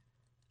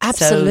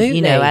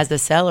 Absolutely. So, as a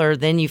seller,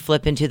 then you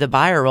flip into the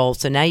buyer role.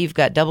 So now you've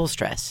got double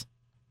stress.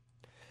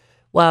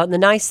 Well, the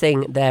nice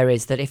thing there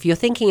is that if you're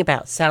thinking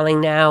about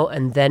selling now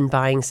and then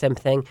buying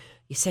something,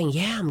 you're saying,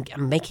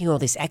 I'm making all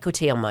this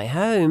equity on my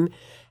home.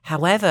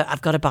 However,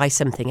 I've got to buy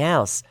something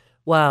else.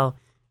 Well,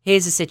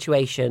 here's a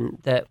situation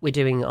that we're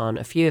doing on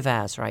a few of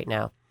ours right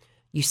now.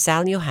 You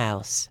sell your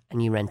house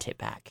and you rent it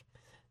back.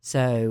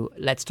 So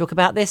let's talk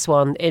about this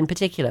one in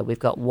particular. We've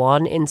got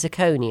one in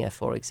Zaconia,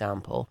 for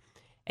example,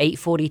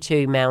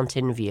 842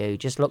 Mountain View.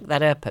 Just look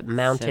that up at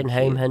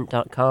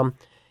mountainhomehunt.com.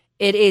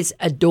 It is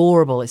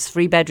adorable. It's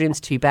 3 bedrooms,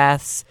 2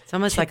 baths. It's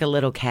almost like a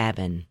little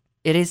cabin.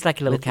 It is like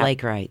a little cabin. With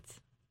lake rights.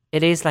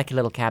 It is like a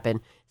little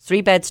cabin.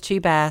 3 beds, 2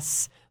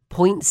 baths,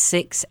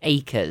 0.6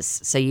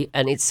 acres.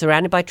 And it's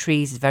surrounded by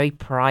trees. It's very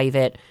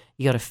private.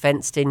 You got a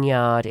fenced-in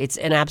yard. It's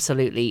an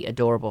absolutely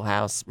adorable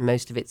house.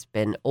 Most of it's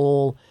been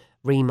all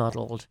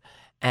remodeled,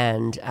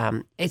 and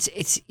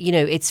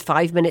it's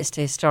 5 minutes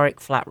to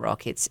historic Flat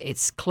Rock.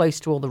 It's close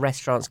to all the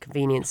restaurants,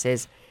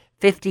 conveniences.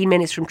 15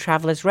 minutes from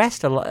Travelers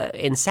Rest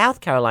in South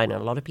Carolina.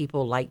 A lot of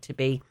people like to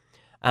be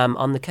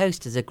on the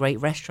coast. There's a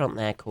great restaurant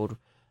there called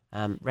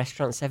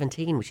Restaurant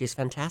 17, which is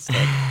fantastic.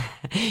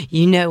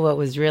 What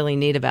was really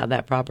neat about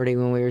that property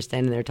when we were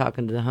standing there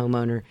talking to the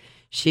homeowner?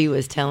 She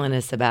was telling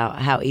us about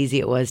how easy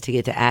it was to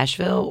get to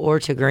Asheville or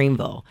to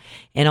Greenville.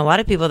 And a lot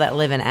of people that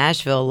live in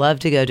Asheville love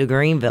to go to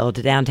Greenville,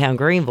 to downtown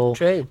Greenville.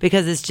 True.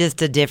 Because it's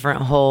just a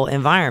different whole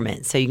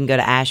environment. So you can go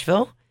to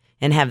Asheville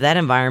and have that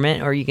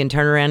environment, or you can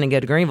turn around and go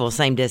to Greenville,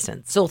 same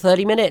distance. It's all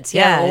 30 minutes.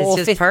 Yeah, Or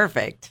it's just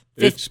perfect.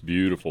 It's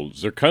beautiful.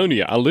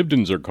 Zirconia. I lived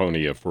in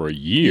Zirconia for a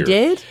year. You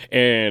did?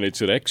 And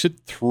it's at exit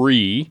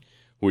 3,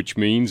 which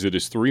means it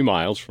is 3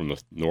 miles from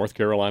the North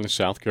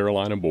Carolina-South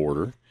Carolina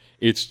border.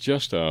 It's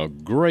just a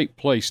great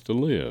place to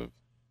live.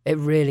 It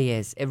really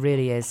is. It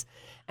really is.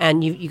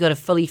 And you got a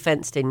fully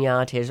fenced-in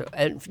yard here,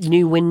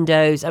 new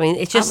windows. I mean,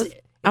 it's just...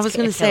 I was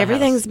going to say,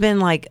 everything's been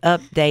like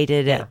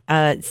updated.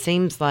 Yeah. It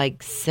seems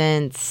like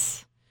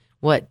since,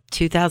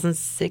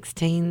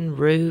 2016,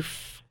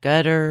 roof,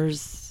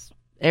 gutters,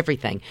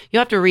 everything. You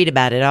have to read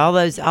about it. All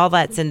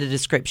that's in the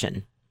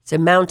description. So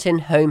Mountain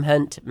Home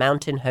Hunt,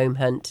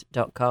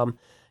 mountainhomehunt.com.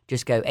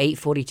 Just go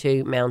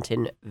 842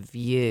 Mountain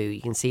View.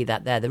 You can see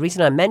that there. The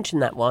reason I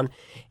mentioned that one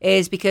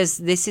is because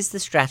this is the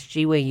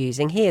strategy we're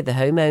using here. The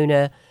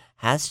homeowner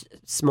has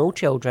small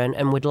children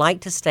and would like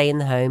to stay in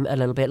the home a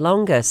little bit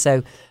longer.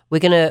 So we're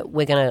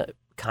gonna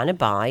kind of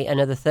buy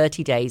another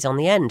 30 days on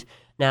the end.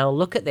 Now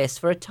look at this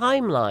for a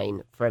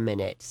timeline for a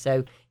minute.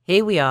 So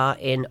here we are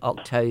in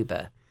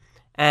October.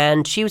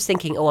 And she was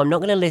thinking, I'm not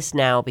going to list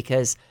now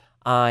because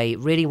I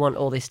really want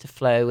all this to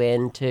flow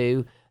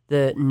into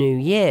the new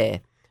year.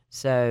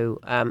 So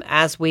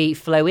as we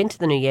flow into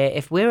the new year,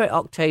 if we're at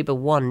October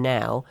 1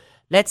 now,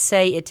 let's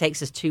say it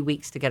takes us 2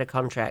 weeks to get a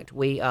contract.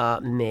 We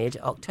are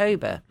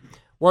mid-October.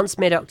 Once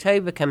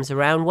mid-October comes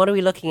around, what are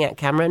we looking at,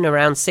 Cameron?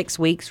 Around 6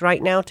 weeks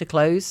right now to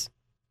close?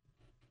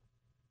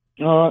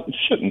 It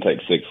shouldn't take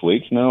 6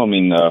 weeks, no. I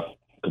mean,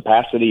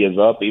 capacity is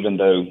up, even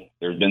though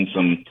there's been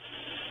some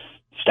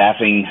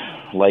staffing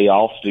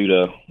layoffs due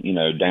to,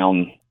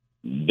 down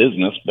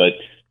business. But,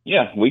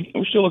 yeah,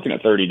 we're still looking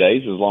at 30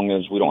 days as long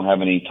as we don't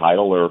have any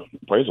title or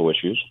appraisal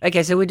issues.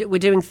 Okay, so we're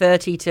doing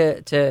 30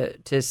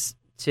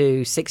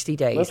 to 60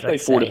 days. Let's say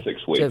 4 to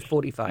 6 weeks. To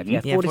 45,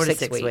 Mm-hmm. yeah, 4 to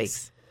 6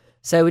 weeks.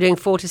 So we're doing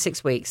 4 to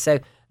 6 weeks. So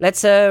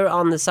let's err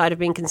on the side of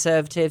being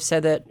conservative so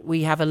that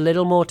we have a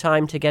little more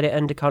time to get it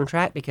under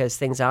contract because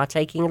things are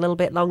taking a little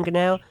bit longer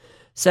now.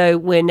 So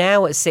we're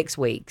now at 6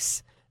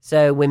 weeks.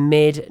 So we're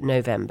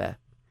mid-November.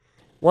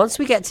 Once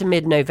we get to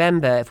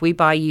mid-November, if we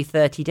buy you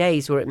 30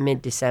 days, we're at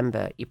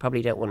mid-December. You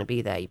probably don't want to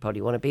be there. You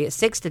probably want to be at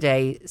 60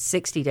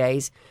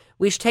 days,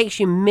 which takes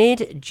you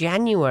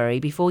mid-January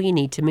before you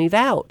need to move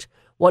out.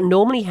 What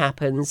normally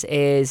happens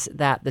is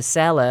that the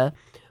seller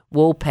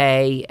will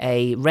pay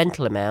a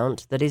rental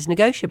amount that is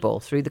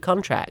negotiable through the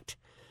contract.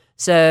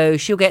 So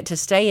she'll get to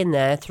stay in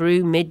there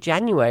through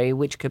mid-January,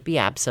 which could be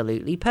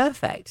absolutely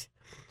perfect.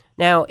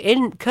 Now,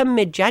 come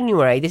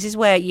mid-January, this is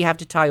where you have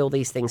to tie all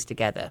these things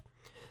together.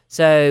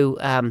 So,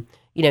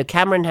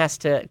 Cameron has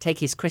to take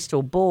his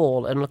crystal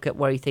ball and look at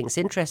where he thinks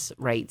interest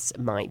rates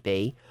might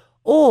be.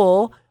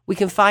 Or we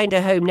can find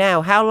a home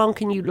now. How long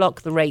can you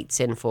lock the rates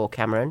in for,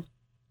 Cameron?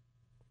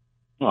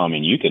 Well, I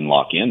mean, you can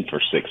lock in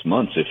for 6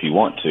 months if you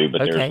want to,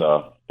 but Okay.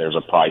 there's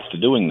a price to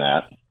doing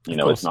that.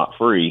 It's not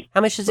free.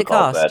 How much does it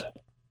cost?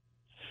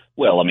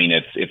 Well, I mean,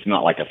 it's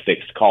not like a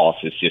fixed cost.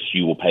 It's just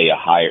you will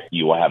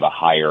have a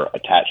higher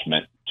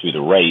attachment to the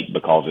rate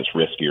because it's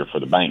riskier for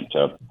the bank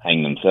to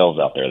hang themselves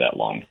out there that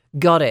long.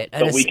 Got it.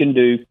 So we can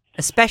do,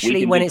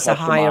 especially when it's a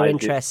higher customize it.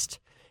 interest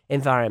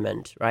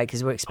environment, right?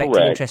 Because we're expecting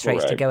Correct, interest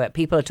rates to correct. go up.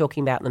 People are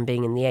talking about them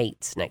being in the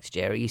 8s next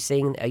year. Are you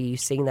seeing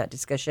that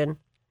discussion?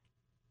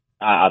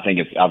 I think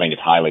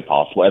it's highly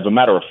possible. As a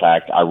matter of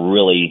fact,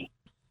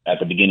 at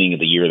the beginning of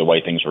the year, the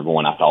way things were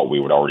going, I thought we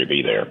would already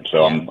be there.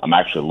 So Yeah. I'm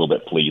actually a little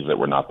bit pleased that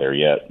we're not there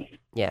yet.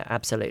 Yeah,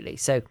 absolutely.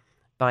 So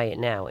buy it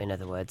now, in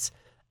other words.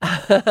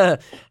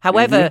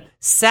 However,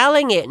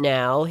 selling it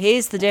now,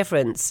 here's the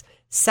difference.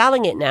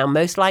 Selling it now,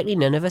 most likely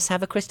none of us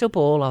have a crystal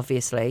ball,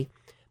 obviously,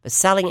 but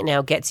selling it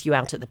now gets you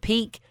out at the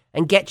peak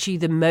and gets you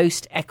the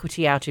most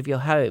equity out of your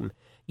home.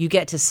 You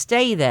get to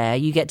stay there.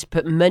 You get to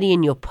put money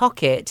in your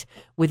pocket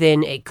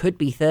within, it could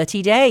be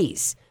 30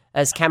 days,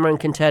 as Cameron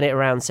can turn it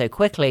around so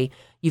quickly.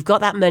 You've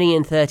got that money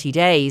in 30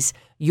 days.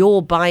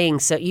 You're buying,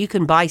 so you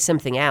can buy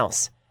something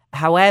else.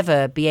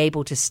 However, be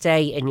able to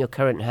stay in your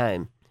current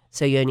home.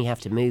 So you only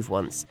have to move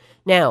once.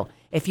 Now,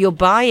 if you're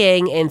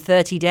buying in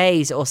 30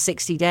 days or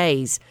 60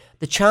 days,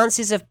 the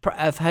chances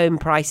of home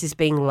prices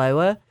being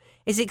lower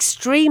is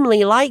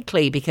extremely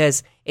likely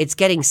because it's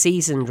getting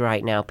seasoned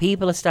right now.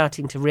 People are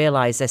starting to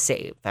realize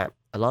a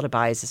lot of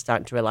buyers are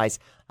starting to realize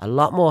a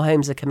lot more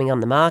homes are coming on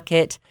the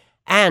market.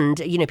 And,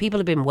 people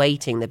have been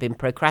waiting. They've been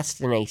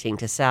procrastinating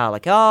to sell.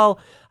 Like, I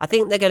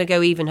think they're going to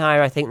go even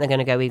higher. I think they're going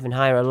to go even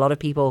higher. A lot of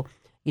people,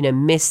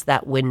 miss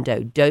that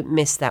window. Don't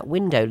miss that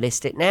window.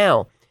 List it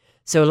now.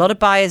 So a lot of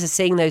buyers are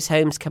seeing those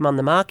homes come on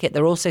the market.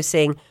 They're also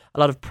seeing a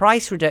lot of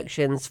price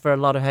reductions for a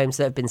lot of homes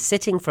that have been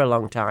sitting for a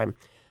long time.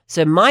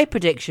 So my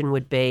prediction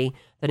would be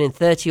that in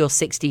 30 or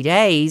 60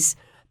 days,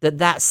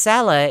 that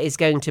seller is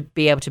going to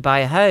be able to buy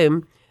a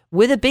home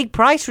with a big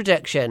price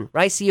reduction,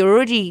 right? So you're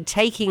already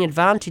taking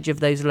advantage of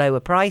those lower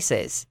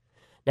prices.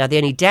 Now, the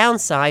only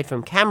downside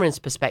from Cameron's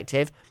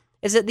perspective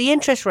is that the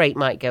interest rate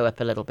might go up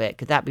a little bit.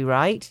 Could that be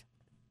right?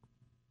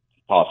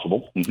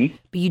 Possible. Mm-hmm.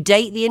 But you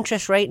date the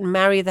interest rate and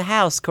marry the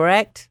house,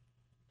 correct?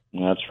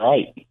 That's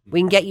right.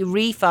 We can get you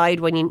refied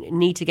when you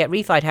need to get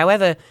refied.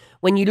 However,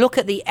 when you look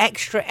at the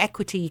extra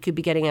equity you could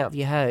be getting out of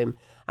your home,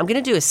 I'm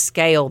going to do a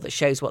scale that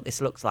shows what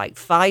this looks like.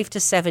 5 to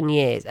 7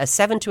 years,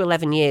 7 to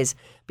 11 years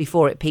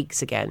before it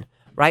peaks again,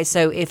 right?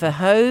 So if a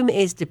home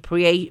is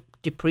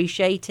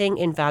depreciating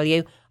in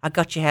value, I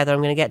got you, Heather, I'm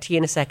going to get to you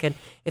in a second.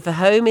 If a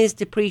home is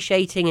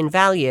depreciating in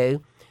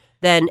value,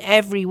 then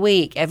every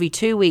week, every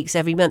 2 weeks,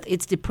 every month,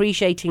 it's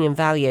depreciating in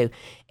value.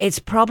 It's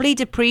probably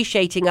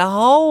depreciating a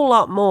whole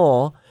lot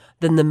more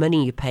than the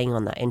money you're paying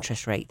on that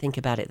interest rate. Think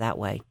about it that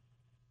way.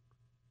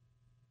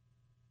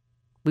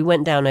 We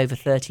went down over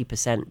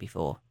 30%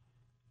 before.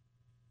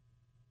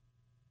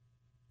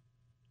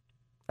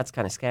 That's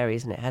kind of scary,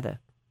 isn't it, Heather?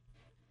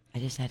 I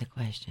just had a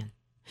question.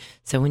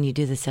 So when you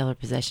do the seller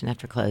possession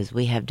after close,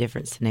 we have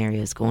different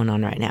scenarios going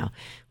on right now.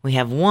 We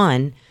have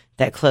one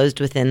that closed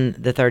within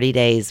the 30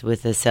 days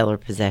with the seller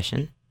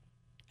possession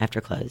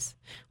after close.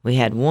 We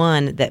had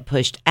one that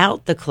pushed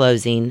out the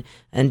closing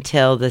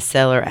until the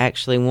seller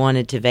actually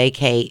wanted to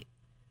vacate.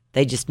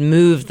 They just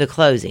moved the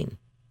closing.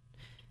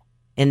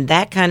 In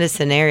that kind of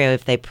scenario,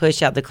 if they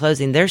push out the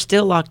closing, they're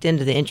still locked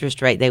into the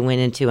interest rate they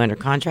went into under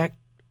contract.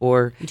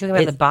 Or you talking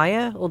about the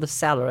buyer or the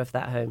seller of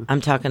that home?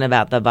 I'm talking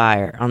about the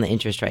buyer on the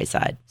interest rate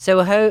side. So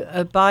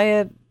a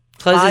buyer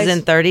closes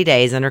in 30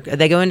 days.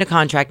 They go into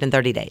contract in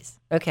 30 days.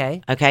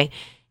 Okay.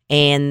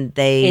 And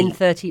they... In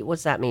 30,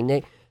 what's that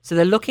mean? So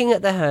they're looking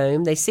at the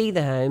home, they see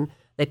the home,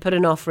 they put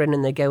an offer in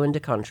and they go into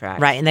contract.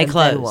 Right, and they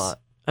close. Then what?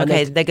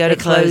 Okay, they go to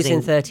close closing.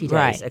 in 30 days.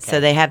 Right, okay. so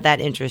they have that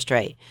interest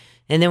rate.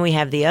 And then we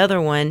have the other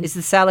one. Is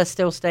the seller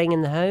still staying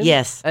in the home?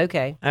 Yes.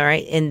 Okay. All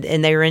right, and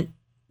they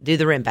do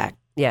the rent back.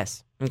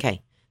 Yes.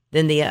 Okay.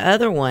 Then the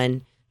other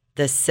one,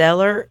 the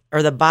seller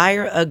or the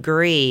buyer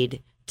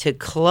agreed to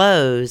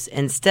close.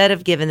 Instead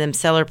of giving them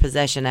seller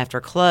possession after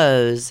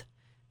close,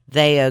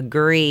 they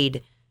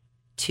agreed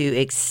to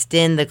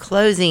extend the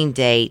closing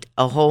date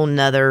a whole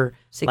nother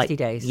 60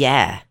 days.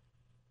 Yeah.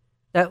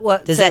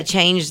 Does that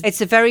change?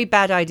 It's a very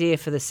bad idea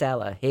for the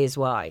seller. Here's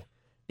why.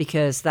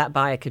 Because that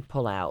buyer could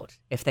pull out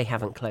if they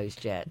haven't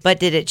closed yet. But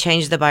did it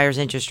change the buyer's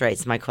interest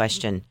rates, my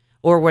question?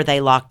 Or were they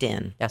locked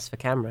in? That's for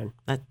Cameron.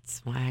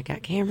 That's why I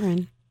got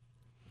Cameron.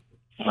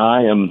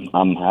 I'm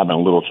having a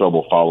little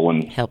trouble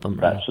following Help him,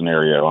 that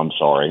scenario. I'm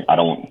sorry. I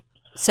don't.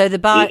 So the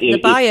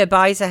buyer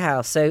buys a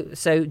house.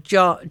 So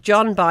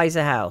John buys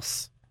a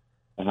house.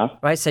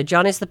 Right. So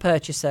John is the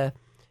purchaser.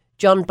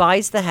 John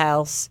buys the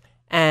house,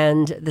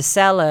 and the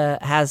seller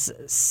has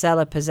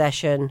seller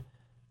possession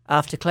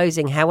after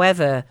closing.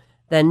 However,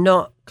 they're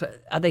not.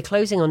 Are they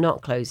closing or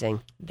not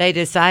closing? They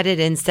decided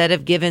instead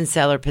of giving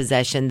seller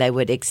possession, they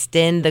would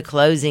extend the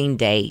closing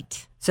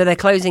date. So they're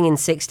closing in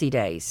 60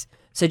 days.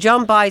 So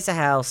John buys a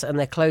house and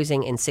they're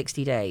closing in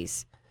 60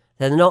 days.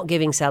 They're not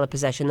giving seller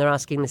possession. They're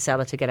asking the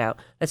seller to get out.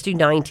 Let's do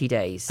 90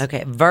 days.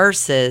 Okay.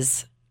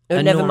 Versus.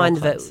 Never mind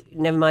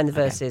the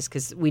verses,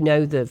 because we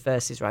know the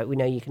verses, right? We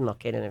know you can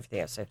lock in and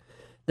everything else. So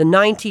the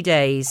 90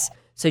 days.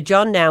 So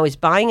John now is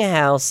buying a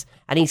house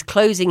and he's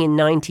closing in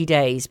 90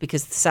 days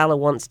because the seller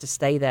wants to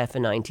stay there for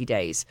 90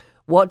 days.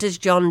 What does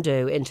John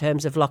do in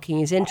terms of locking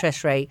his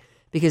interest rate?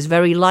 Because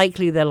very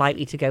likely they're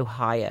likely to go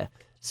higher.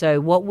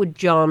 So what would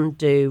John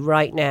do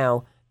right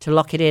now to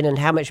lock it in, and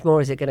how much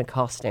more is it going to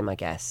cost him, I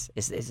guess,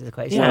 is the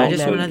question. Yeah, I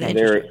just want to know the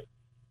interest rate.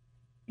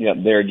 Yeah,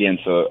 there again,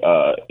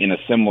 so in a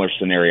similar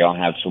scenario, I'll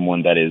have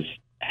someone that is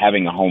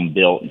having a home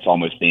built, it's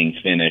almost being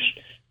finished,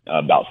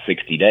 about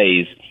 60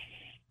 days.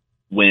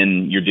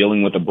 When you're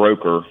dealing with a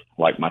broker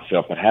like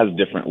myself that has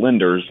different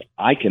lenders,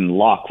 I could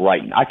lock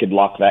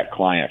that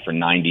client for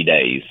 90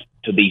 days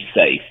to be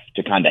safe,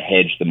 to kind of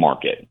hedge the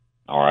market,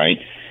 all right?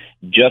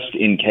 Just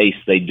in case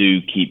they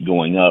do keep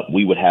going up,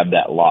 we would have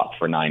that lock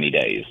for 90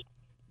 days.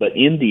 But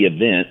in the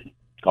event,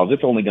 because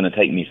it's only going to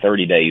take me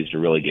 30 days to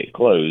really get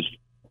closed,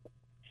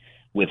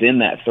 within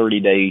that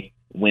 30-day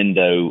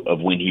window of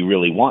when he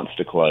really wants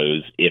to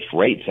close, if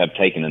rates have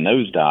taken a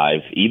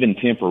nosedive, even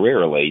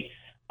temporarily,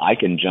 I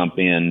can jump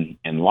in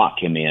and lock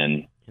him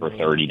in for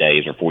 30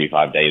 days or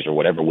 45 days or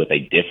whatever with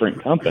a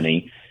different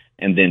company,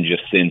 and then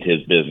just send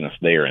his business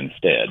there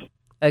instead.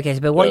 Okay,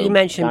 but what you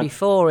mentioned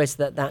before is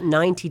that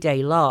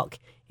 90-day lock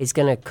is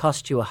going to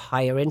cost you a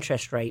higher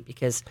interest rate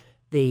because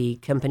the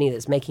company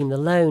that's making the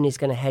loan is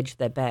going to hedge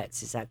their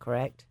bets. Is that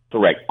correct?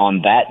 Correct.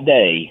 On that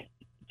day,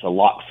 to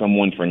lock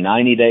someone for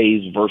 90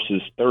 days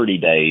versus 30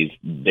 days,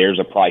 there's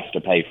a price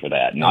to pay for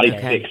that. Not a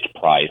fixed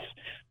price,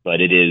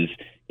 but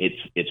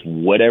it's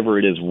whatever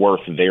it is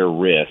worth their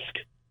risk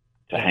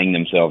to hang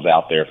themselves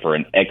out there for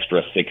an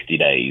extra 60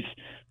 days.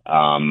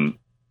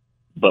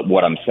 But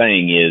what I'm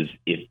saying is,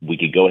 if we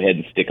could go ahead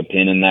and stick a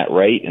pin in that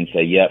rate and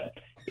say, yep,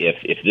 if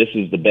this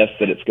is the best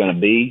that it's going to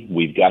be,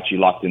 we've got you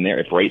locked in there.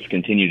 If rates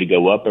continue to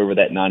go up over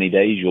that 90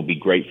 days, you'll be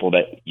grateful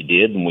that you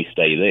did, and we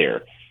stay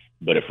there.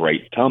 But if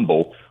rates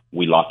tumble,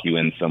 we lock you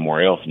in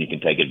somewhere else, and you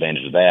can take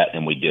advantage of that,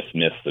 and we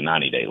dismiss the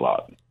 90-day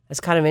lock. That's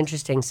kind of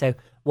interesting. So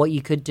what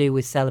you could do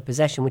with seller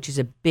possession, which is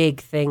a big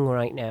thing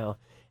right now.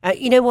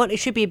 You know what? It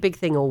should be a big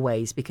thing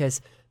always,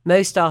 because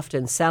most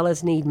often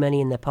sellers need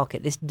money in their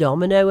pocket. This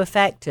domino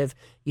effect of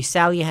you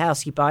sell your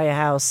house, you buy a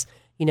house,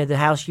 the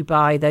house you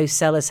buy, those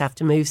sellers have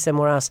to move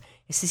somewhere else.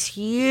 It's this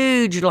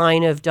huge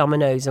line of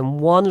dominoes, and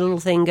one little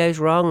thing goes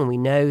wrong, and we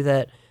know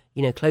that,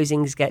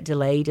 closings get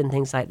delayed and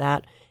things like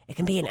that. It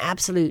can be an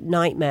absolute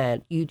nightmare.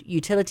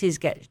 Utilities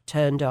get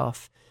turned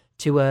off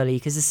too early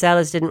because the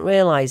sellers didn't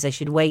realize they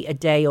should wait a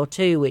day or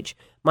two, which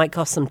might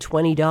cost them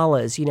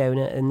 $20,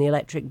 in the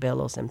electric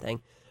bill or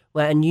something.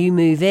 And you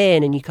move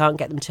in and you can't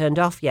get them turned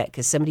off yet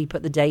because somebody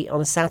put the date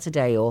on a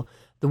Saturday, or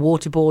the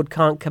water board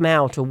can't come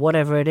out, or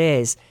whatever it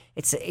is.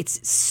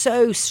 It's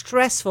so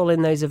stressful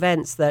in those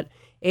events that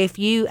if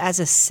you as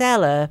a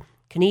seller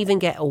can even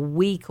get a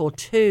week or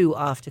two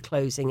after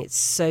closing, it's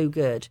so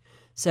good.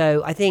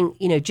 So I think,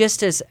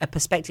 just as a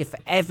perspective for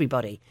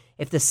everybody,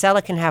 if the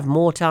seller can have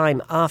more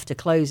time after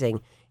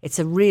closing, it's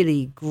a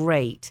really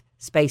great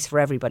space for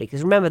everybody.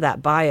 Because remember,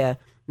 that buyer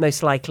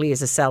most likely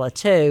is a seller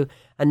too,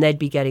 and they'd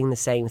be getting the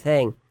same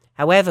thing.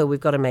 However, we've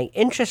got to make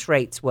interest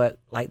rates work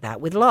like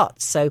that with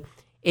lots. So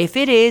if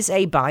it is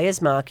a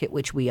buyer's market,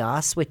 which we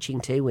are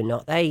switching to, we're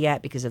not there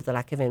yet because of the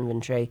lack of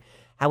inventory.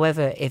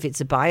 However, if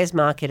it's a buyer's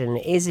market, and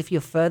it is if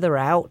you're further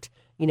out,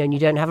 and you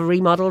don't have a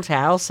remodeled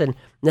house and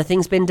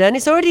nothing's been done,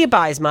 it's already a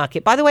buyer's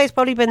market. By the way, it's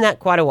probably been that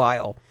quite a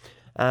while.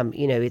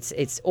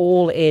 It's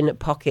all in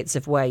pockets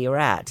of where you're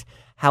at.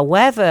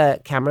 However,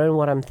 Cameron,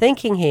 what I'm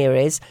thinking here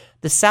is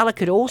the seller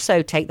could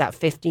also take that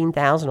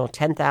 $15,000 or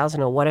 $10,000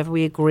 or whatever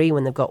we agree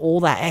when they've got all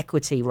that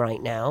equity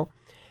right now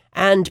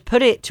and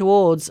put it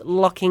towards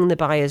locking the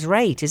buyer's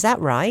rate. Is that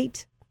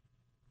right?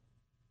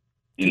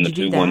 In the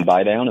 2-1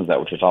 buy down, is that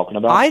what you're talking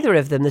about? Either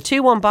of them, the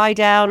 2-1 buy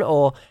down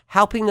or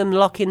helping them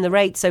lock in the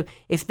rate. So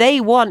if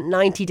they want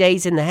 90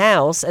 days in the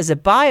house, as a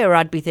buyer,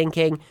 I'd be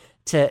thinking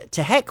to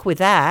heck with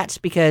that,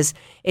 because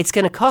it's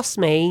going to cost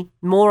me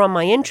more on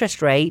my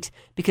interest rate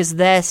because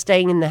they're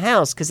staying in the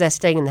house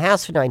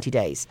for 90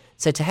 days.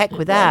 So to heck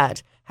with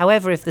that.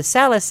 However, if the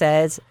seller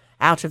says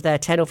out of their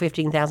 $10,000 or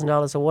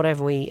 $15,000 or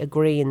whatever we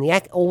agree in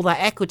all that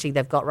equity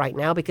they've got right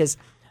now, because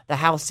the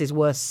house is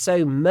worth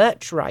so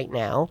much right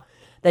now,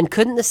 then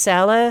couldn't the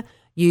seller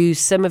use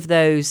some of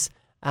those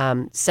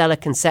some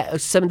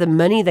of the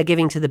money they're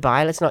giving to the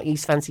buyer, let's not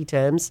use fancy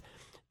terms,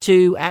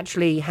 to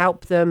actually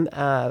help them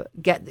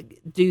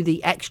do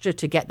the extra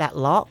to get that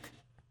lock?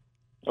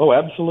 Oh,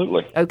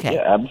 absolutely. Okay.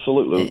 Yeah,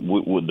 absolutely.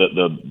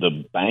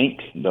 The bank,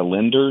 the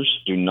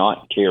lenders do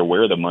not care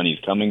where the money's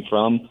coming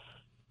from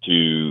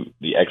to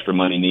the extra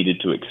money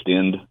needed to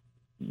extend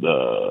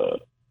an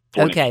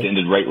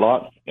extended rate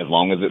lock. As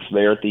long as it's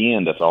there at the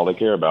end, that's all they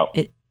care about.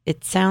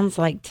 It sounds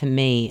like to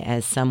me,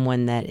 as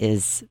someone that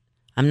is,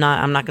 I'm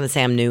not going to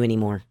say I'm new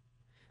anymore,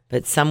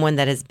 but someone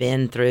that has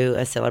been through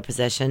a seller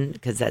possession,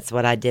 because that's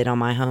what I did on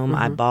my home.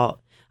 Mm-hmm.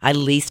 I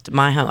leased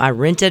my home. I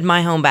rented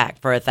my home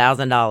back for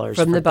 $1,000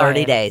 from for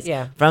 30 days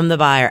from the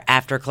buyer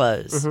after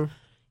close. Mm-hmm.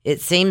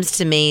 It seems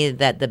to me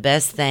that the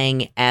best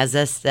thing as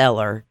a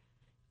seller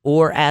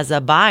or as a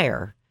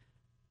buyer,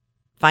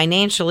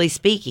 financially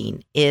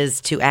speaking,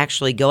 is to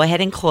actually go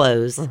ahead and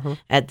close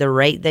at the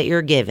rate that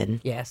you're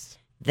given. Yes.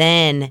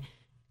 Then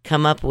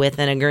come up with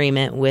an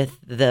agreement with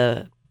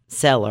the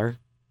seller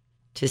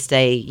to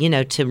stay,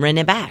 to rent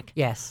it back.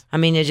 Yes. I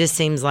mean, it just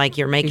seems like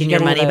you're making your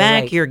money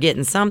back. Rate. You're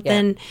getting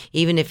something,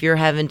 even if you're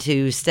having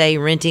to stay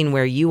renting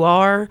where you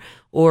are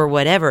or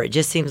whatever. It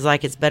just seems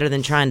like it's better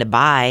than trying to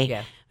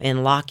buy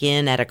and lock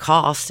in at a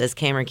cost, as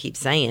Cameron keeps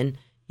saying.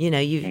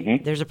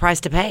 There's a price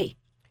to pay.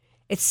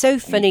 It's so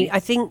funny. I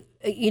think,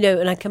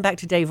 and I come back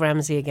to Dave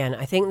Ramsey again.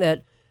 I think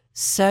that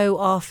so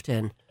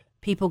often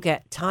people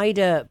get tied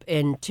up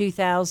in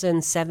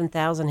 2,000,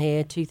 7,000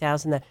 here,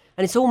 2,000 there.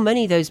 And it's all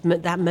money.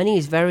 That money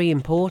is very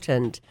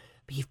important.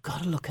 But you've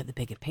got to look at the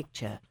bigger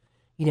picture.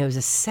 As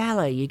a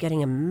seller, you're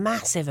getting a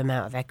massive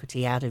amount of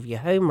equity out of your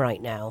home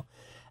right now,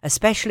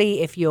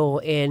 especially if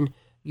you're in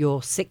your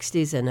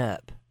 60s and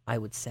up, I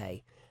would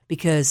say,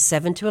 because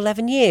 7 to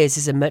 11 years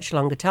is a much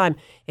longer time.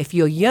 If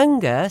you're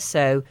younger,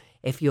 so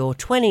if you're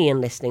 20 and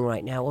listening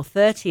right now, or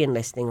 30 and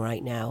listening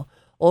right now,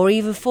 or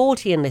even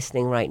 40 and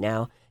listening right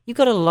now, you've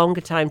got a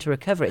longer time to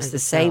recover. It's the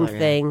same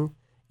thing.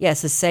 Yeah,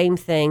 it's the same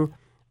thing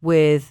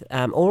with,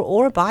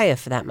 or a buyer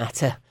for that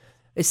matter.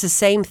 It's the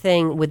same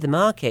thing with the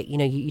market.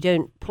 You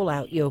don't pull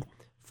out your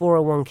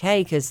 401k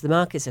because the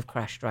markets have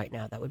crashed right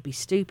now. That would be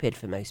stupid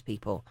for most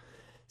people.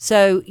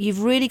 So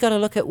you've really got to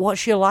look at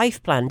what's your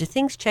life plan. Do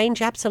things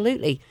change?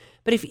 Absolutely.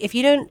 But if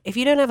you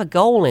don't have a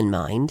goal in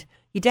mind,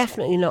 you're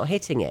definitely not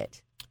hitting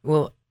it.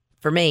 Well,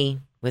 for me,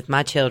 with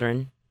my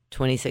children,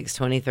 26,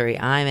 23,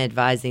 I'm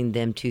advising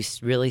them to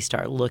really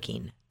start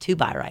looking to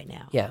buy right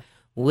now. Yeah.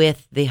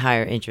 With the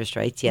higher interest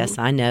rates. Yes,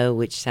 I know,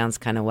 which sounds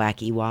kind of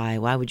wacky. Why?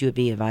 Why would you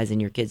be advising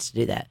your kids to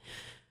do that?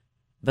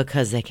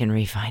 Because they can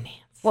refinance.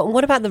 Well,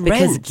 what about the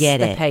rents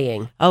they're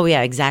paying? Oh,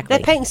 yeah, exactly.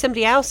 They're paying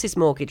somebody else's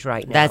mortgage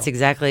right now. That's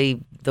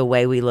exactly the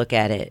way we look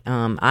at it.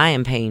 I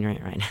am paying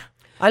rent right now.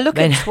 I look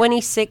at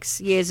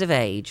 26 years of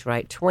age,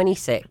 right?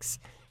 26.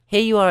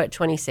 Here you are at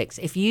 26.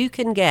 If you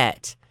can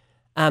get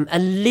a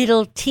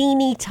little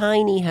teeny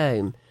tiny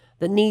home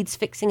that needs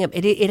fixing up.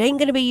 It ain't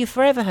going to be your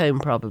forever home,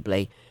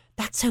 probably.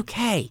 That's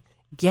okay.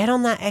 Get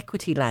on that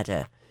equity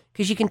ladder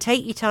because you can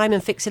take your time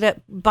and fix it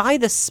up. Buy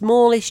the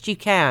smallest you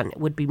can,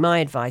 would be my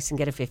advice, and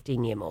get a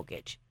 15-year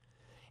mortgage.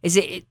 Is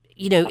it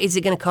going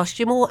to cost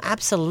you more?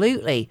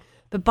 Absolutely.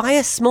 But buy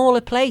a smaller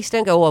place.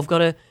 Don't go, I've got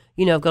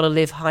to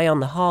live high on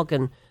the hog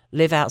and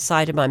live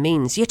outside of my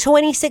means. You're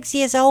 26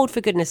 years old,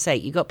 for goodness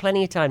sake. You've got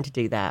plenty of time to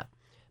do that.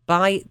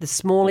 Buy the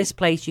smallest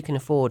place you can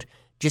afford.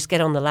 Just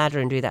get on the ladder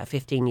and do that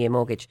 15-year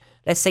mortgage.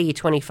 Let's say you're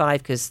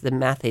 25 because the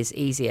math is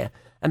easier.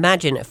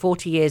 Imagine at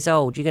 40 year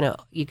old, you're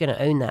gonna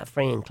own that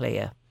free and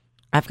clear.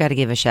 I've got to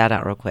give a shout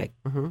out real quick.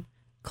 Mm-hmm.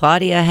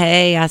 Claudia,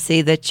 hey, I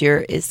see that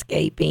you're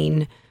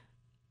escaping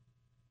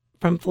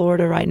from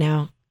Florida right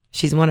now.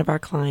 She's one of our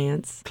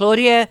clients.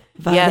 Claudia,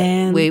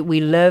 Vadan. yeah,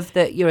 we love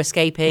that you're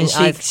escaping.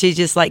 And she's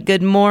just like,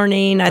 good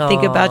morning. I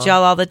think about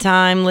y'all all the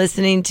time,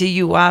 listening to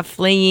you while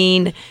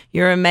fleeing.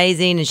 You're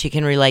amazing. And she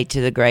can relate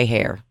to the gray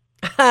hair.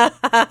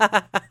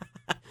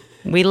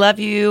 We love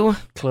you.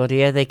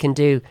 Claudia, they can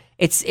do.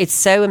 It's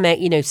so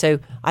amazing. So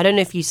I don't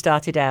know if you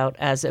started out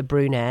as a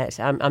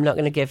brunette. I'm not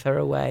going to give her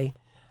away.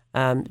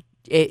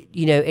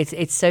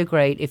 It's so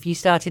great. If you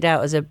started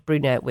out as a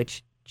brunette,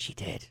 which she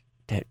did.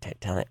 Don't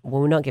tell it.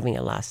 Well, we're not giving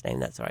her last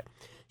name. That's all right.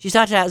 She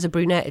started out as a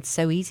brunette. It's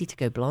so easy to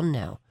go blonde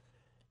now.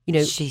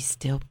 She's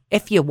still.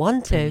 If you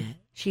want brunette. to,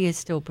 she is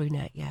still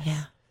brunette. Yes.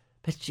 Yeah.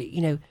 But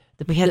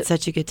we had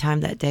such a good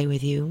time that day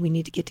with you. We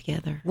need to get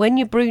together. When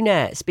you're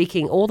brunette,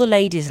 speaking, all the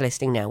ladies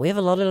listening now. We have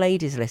a lot of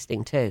ladies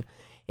listening too.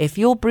 If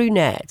you're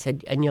brunette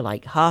and you're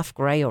like half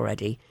grey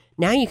already,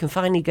 now you can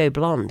finally go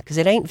blonde because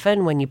it ain't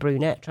fun when you're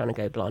brunette trying to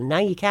go blonde. Now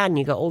you can.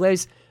 You got all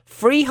those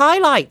free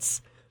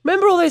highlights.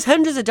 Remember all those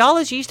hundreds of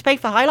dollars you used to pay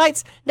for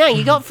highlights? Now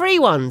you got free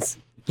ones.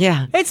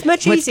 Yeah. It's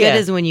much easier. What's good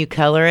is when you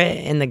color it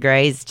and the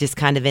gray's just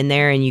kind of in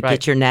there and you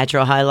get your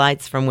natural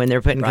highlights from when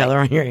they're putting color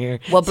on your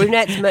hair. Well,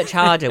 brunette's much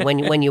harder.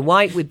 When you're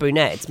white with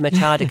brunette, it's much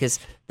harder because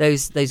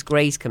those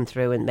grays come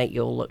through and make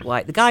you all look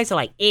white. The guys are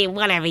like,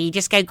 whatever, you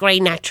just go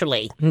grey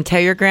naturally. And tell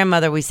your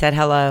grandmother we said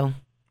hello.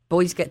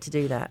 Boys get to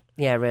do that.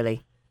 Yeah,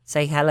 really.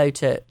 Say hello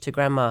to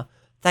Grandma.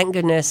 Thank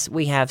goodness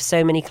we have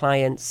so many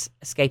clients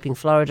escaping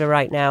Florida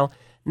right now.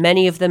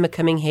 Many of them are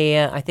coming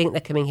here. I think they're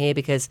coming here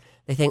because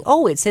they think,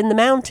 it's in the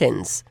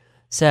mountains.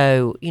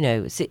 So,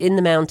 it's in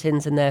the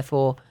mountains and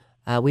therefore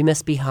we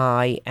must be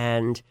high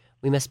and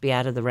we must be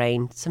out of the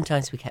rain.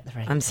 Sometimes we get the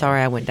rain. I'm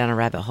sorry I went down a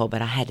rabbit hole,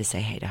 but I had to say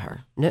hey to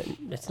her. No,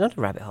 it's not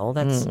a rabbit hole.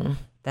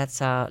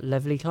 That's our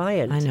lovely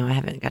client. I know. I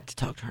haven't got to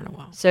talk to her in a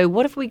while. So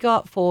what have we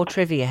got for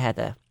trivia,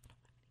 Heather?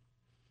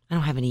 I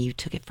don't have any. You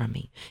took it from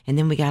me. And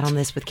then we got on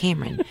this with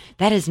Cameron.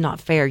 That is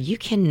not fair. You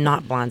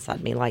cannot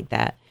blindside me like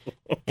that.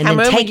 And Cameron,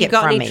 then take you it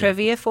got from any me.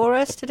 trivia for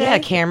us today? Yeah,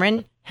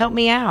 Cameron, help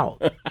me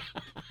out.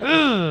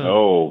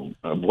 Oh,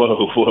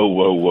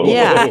 whoa.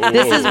 Yeah,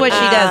 this is what she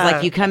does.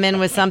 Like you come in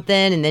with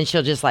something and then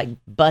she'll just like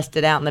bust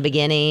it out in the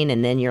beginning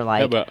and then you're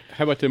like. How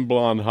about them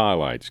blonde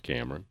highlights,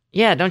 Cameron?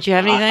 Yeah, don't you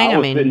have anything? I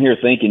was sitting here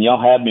thinking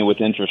y'all had me with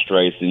interest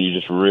rates and you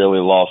just really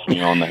lost me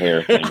on the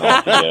hair thing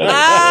altogether.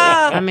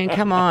 I mean,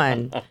 come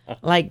on.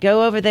 Like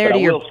go over there to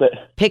your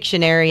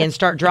Pictionary and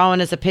start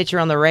drawing us a picture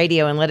on the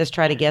radio and let us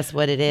try to guess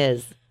what it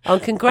is. Oh,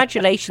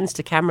 congratulations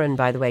to Cameron,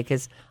 by the way,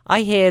 because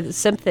I hear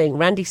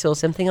Randy saw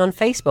something on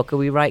Facebook. Are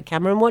we right,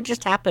 Cameron? What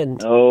just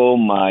happened? Oh,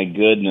 my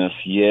goodness.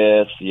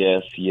 Yes.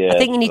 I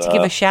think you need to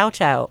give a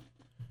shout out.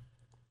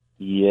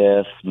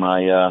 Yes,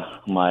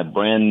 my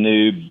brand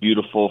new,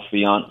 beautiful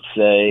fiance.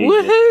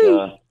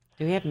 Woohoo!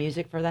 Do we have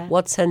music for that?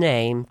 What's her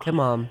name? Come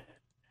on.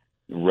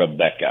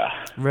 Rebecca,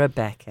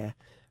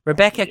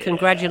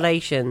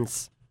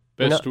 congratulations.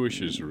 Best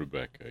wishes,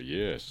 Rebecca.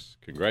 Yes.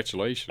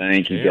 Congratulations.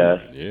 Thank you,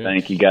 Cameron. guys. Yes.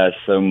 Thank you guys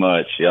so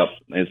much. Yep.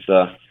 It's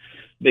a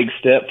big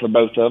step for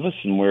both of us,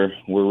 and we're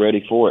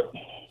ready for it.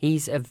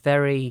 He's a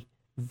very,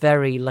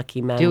 very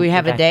lucky man. Do we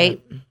have a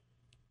date?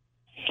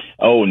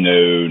 Oh,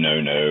 no.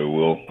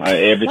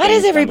 Why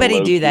does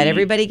everybody do that?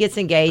 Everybody gets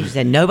engaged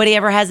and nobody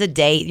ever has a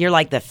date. You're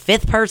like the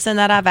fifth person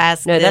that I've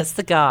asked. No, that's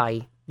the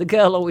guy. The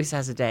girl always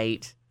has a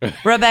date.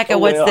 Rebecca,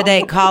 what's the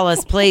date? Call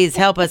us, please.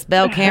 Help us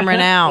bail Cameron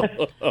out.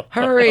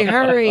 Hurry.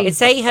 It's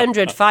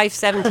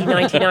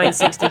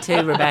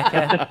 800-570-9962,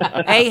 Rebecca.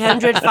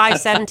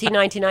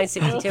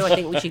 800-570-9962. I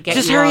think we should get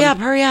Just you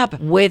hurry on up.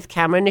 with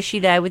Cameron. Is she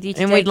there with you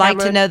today, And we'd like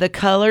to Cameron? know the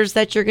colors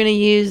that you're going to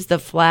use, the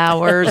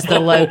flowers, the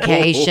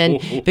location.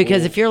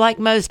 Because if you're like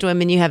most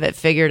women, you have it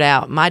figured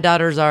out. My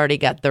daughter's already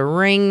got the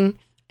ring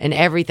and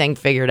everything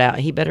figured out.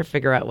 He better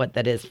figure out what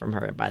that is from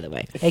her, by the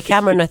way. Hey,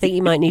 Cameron, I think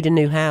you might need a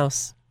new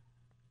house.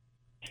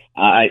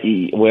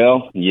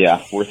 Well,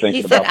 yeah, we're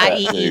thinking about that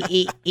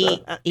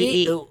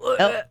too.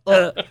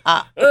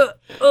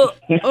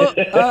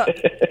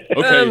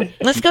 Okay.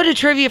 Let's go to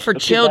trivia for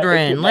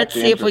children. Let's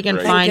see if we can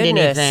find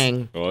goodness.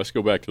 anything. Well, let's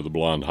go back to the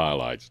blonde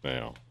highlights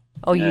now.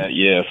 Oh, you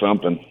Yeah,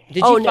 something.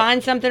 Did you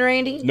find something,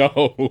 Randy? No.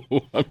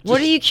 What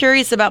are you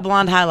curious about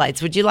blonde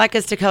highlights? Would you like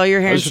us to color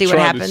your hair I and was see just what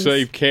trying happens? to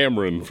save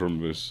Cameron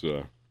from this.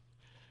 We've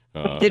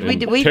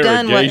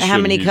done how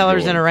many interrogation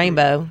colors in he's a going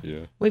rainbow? through.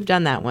 Yeah. We've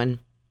done that one.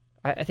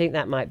 I think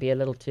that might be a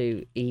little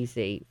too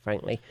easy,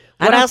 frankly.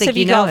 I What don't else think have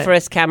you you know got it. for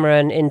us,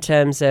 Cameron, in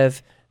terms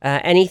of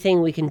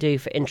anything we can do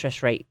for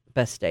interest rate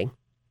busting?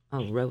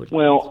 Oh, road.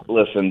 Well,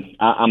 listen,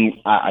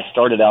 I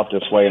started out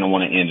this way, and I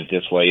want to end it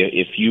this way.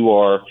 If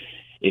you're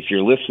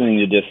listening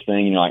to this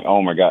thing, and you're like,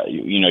 oh my God,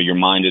 your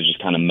mind is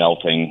just kind of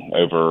melting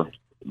over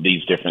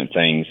these different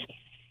things.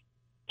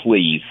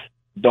 Please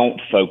don't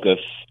focus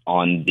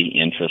on the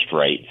interest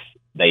rates.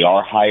 They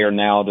are higher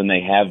now than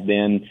they have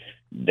been.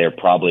 They're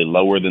probably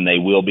lower than they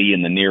will be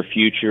in the near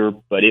future,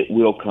 but it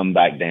will come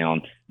back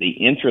down. The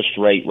interest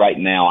rate right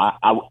now,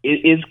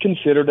 it is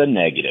considered a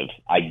negative.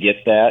 I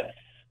get that,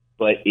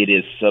 but it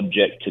is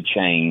subject to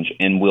change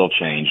and will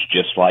change,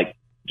 just like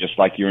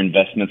your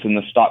investments in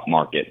the stock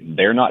market.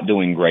 They're not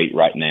doing great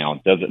right now.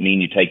 Doesn't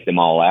mean you take them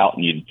all out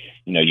and you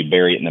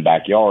bury it in the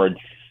backyard.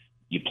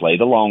 You play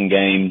the long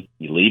game,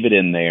 you leave it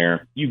in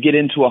there, you get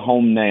into a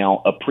home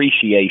now.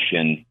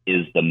 Appreciation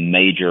is the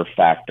major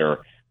factor,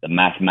 the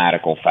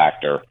mathematical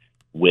factor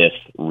with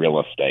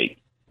real estate.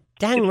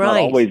 Dang It's right. not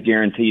always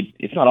guaranteed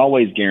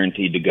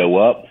to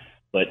go up,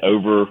 but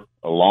over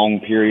a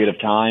long period of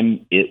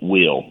time, it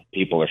will.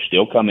 People are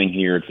still coming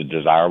here. It's a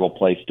desirable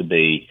place to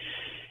be.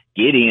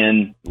 Get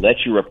in,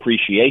 let your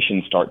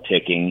appreciation start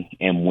ticking,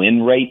 and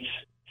when rates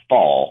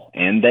fall,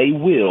 and they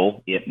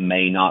will, it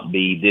may not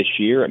be this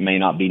year, it may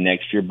not be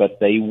next year, but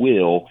they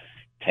will.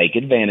 Take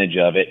advantage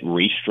of it,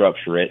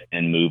 restructure it,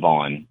 and move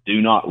on.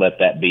 Do not let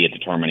that be a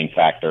determining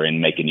factor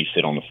in making you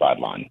sit on the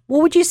sideline.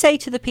 What would you say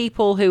to the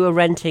people who are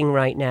renting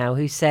right now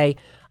who say,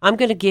 I'm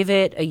going to give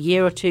it a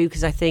year or two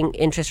because I think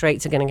interest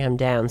rates are going to come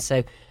down?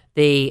 So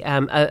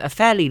a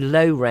fairly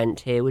low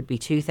rent here would be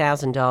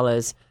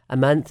 $2,000 a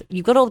month.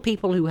 You've got all the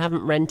people who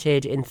haven't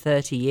rented in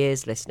 30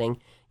 years listening.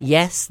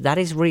 Yes, that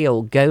is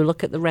real. Go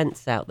look at the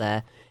rents out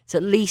there. It's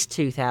at least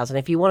 $2,000.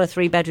 If you want a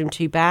 3-bedroom,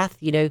 2-bath,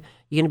 you're going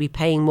to be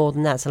paying more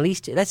than that. So at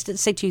least, let's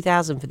say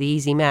 $2,000 for the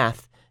easy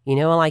math. I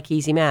like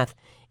easy math.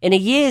 In a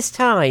year's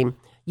time,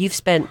 you've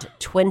spent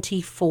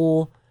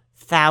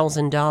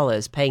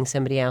 $24,000 paying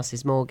somebody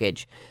else's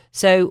mortgage.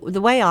 So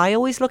the way I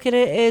always look at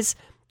it is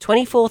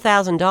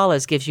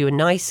 $24,000 gives you a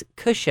nice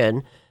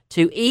cushion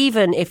to,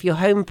 even if your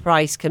home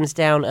price comes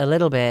down a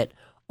little bit,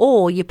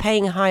 or you're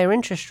paying a higher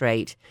interest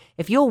rate.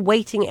 If you're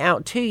waiting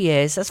out 2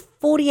 years, that's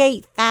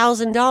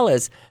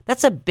 $48,000.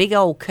 That's a big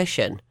old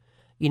cushion,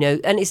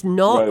 and it's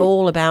not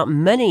all about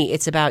money.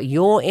 It's about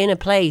you're in a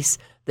place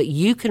that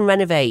you can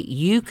renovate,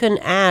 you can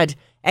add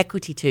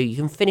equity to, you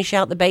can finish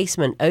out the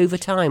basement over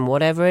time,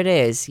 whatever it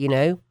is,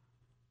 Well,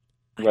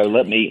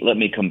 let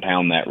me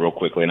compound that real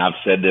quickly. And I've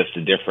said this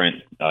to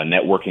different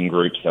networking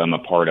groups that I'm a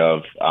part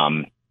of.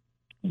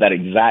 That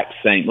exact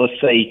same, let's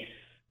say,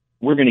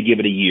 we're going to give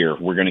it a year.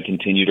 We're going to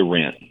continue to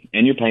rent,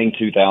 and you're paying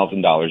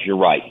 $2,000. You're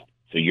right.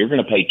 So you're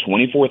going to pay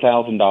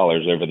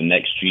 $24,000 over the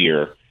next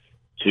year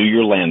to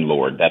your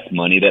landlord. That's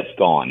money that's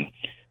gone.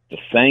 The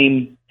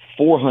same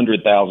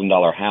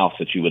 $400,000 house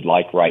that you would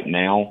like right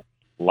now,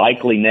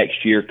 likely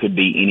next year could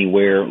be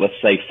anywhere, let's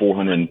say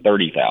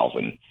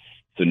 $430,000.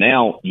 So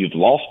now you've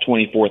lost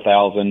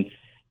 $24,000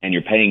 and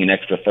you're paying an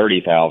extra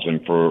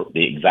 $30,000 for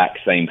the exact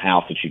same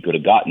house that you could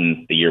have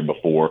gotten the year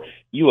before.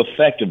 You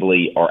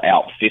effectively are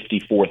out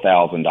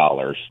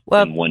 $54,000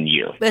 in 1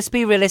 year. Let's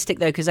be realistic,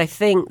 though, because I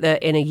think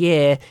that in a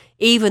year,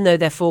 even though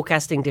they're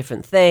forecasting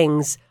different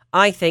things,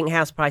 I think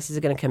house prices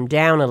are going to come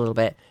down a little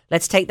bit.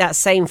 Let's take that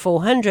same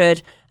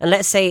 400 and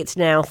let's say it's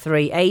now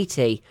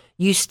 380.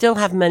 You still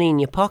have money in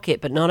your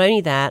pocket, but not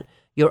only that,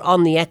 you're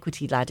on the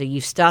equity ladder.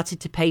 You've started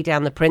to pay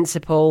down the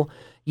principal.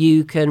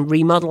 You can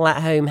remodel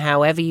at home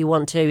however you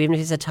want to, even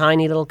if it's a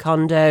tiny little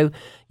condo.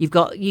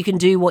 You can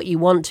do what you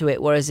want to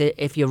it, whereas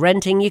if you're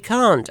renting, you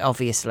can't,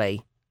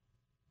 obviously.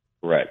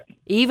 Correct.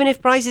 Even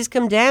if prices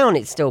come down,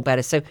 it's still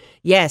better. So,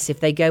 yes, if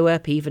they go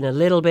up even a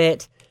little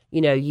bit,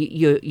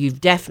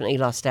 you've definitely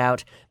lost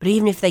out. But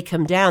even if they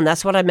come down,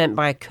 that's what I meant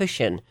by a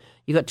cushion.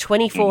 You've got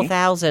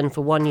 $24,000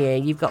 for 1 year.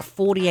 You've got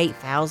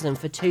 $48,000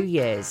 for 2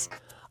 years.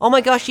 Oh, my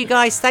gosh, you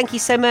guys, thank you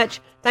so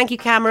much. Thank you,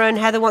 Cameron.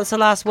 Heather wants the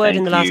last word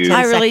in the last 10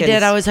 seconds. I really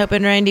did. I was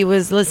hoping Randy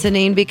was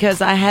listening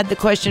because I had the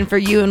question for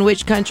you. In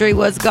which country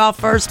was golf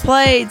first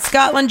played?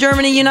 Scotland,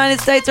 Germany, United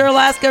States, or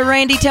Alaska?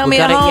 Randy, tell me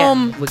at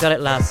home. We got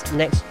it last.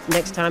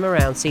 Next time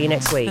around. See you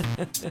next week.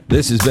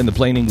 This has been the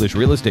Plain English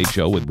Real Estate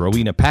Show with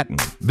Rowena Patton.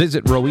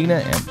 Visit Rowena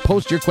and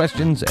post your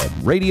questions at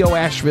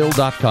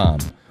radioasheville.com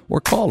or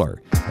call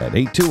her at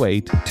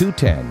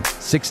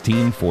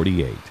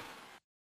 828-210-1648.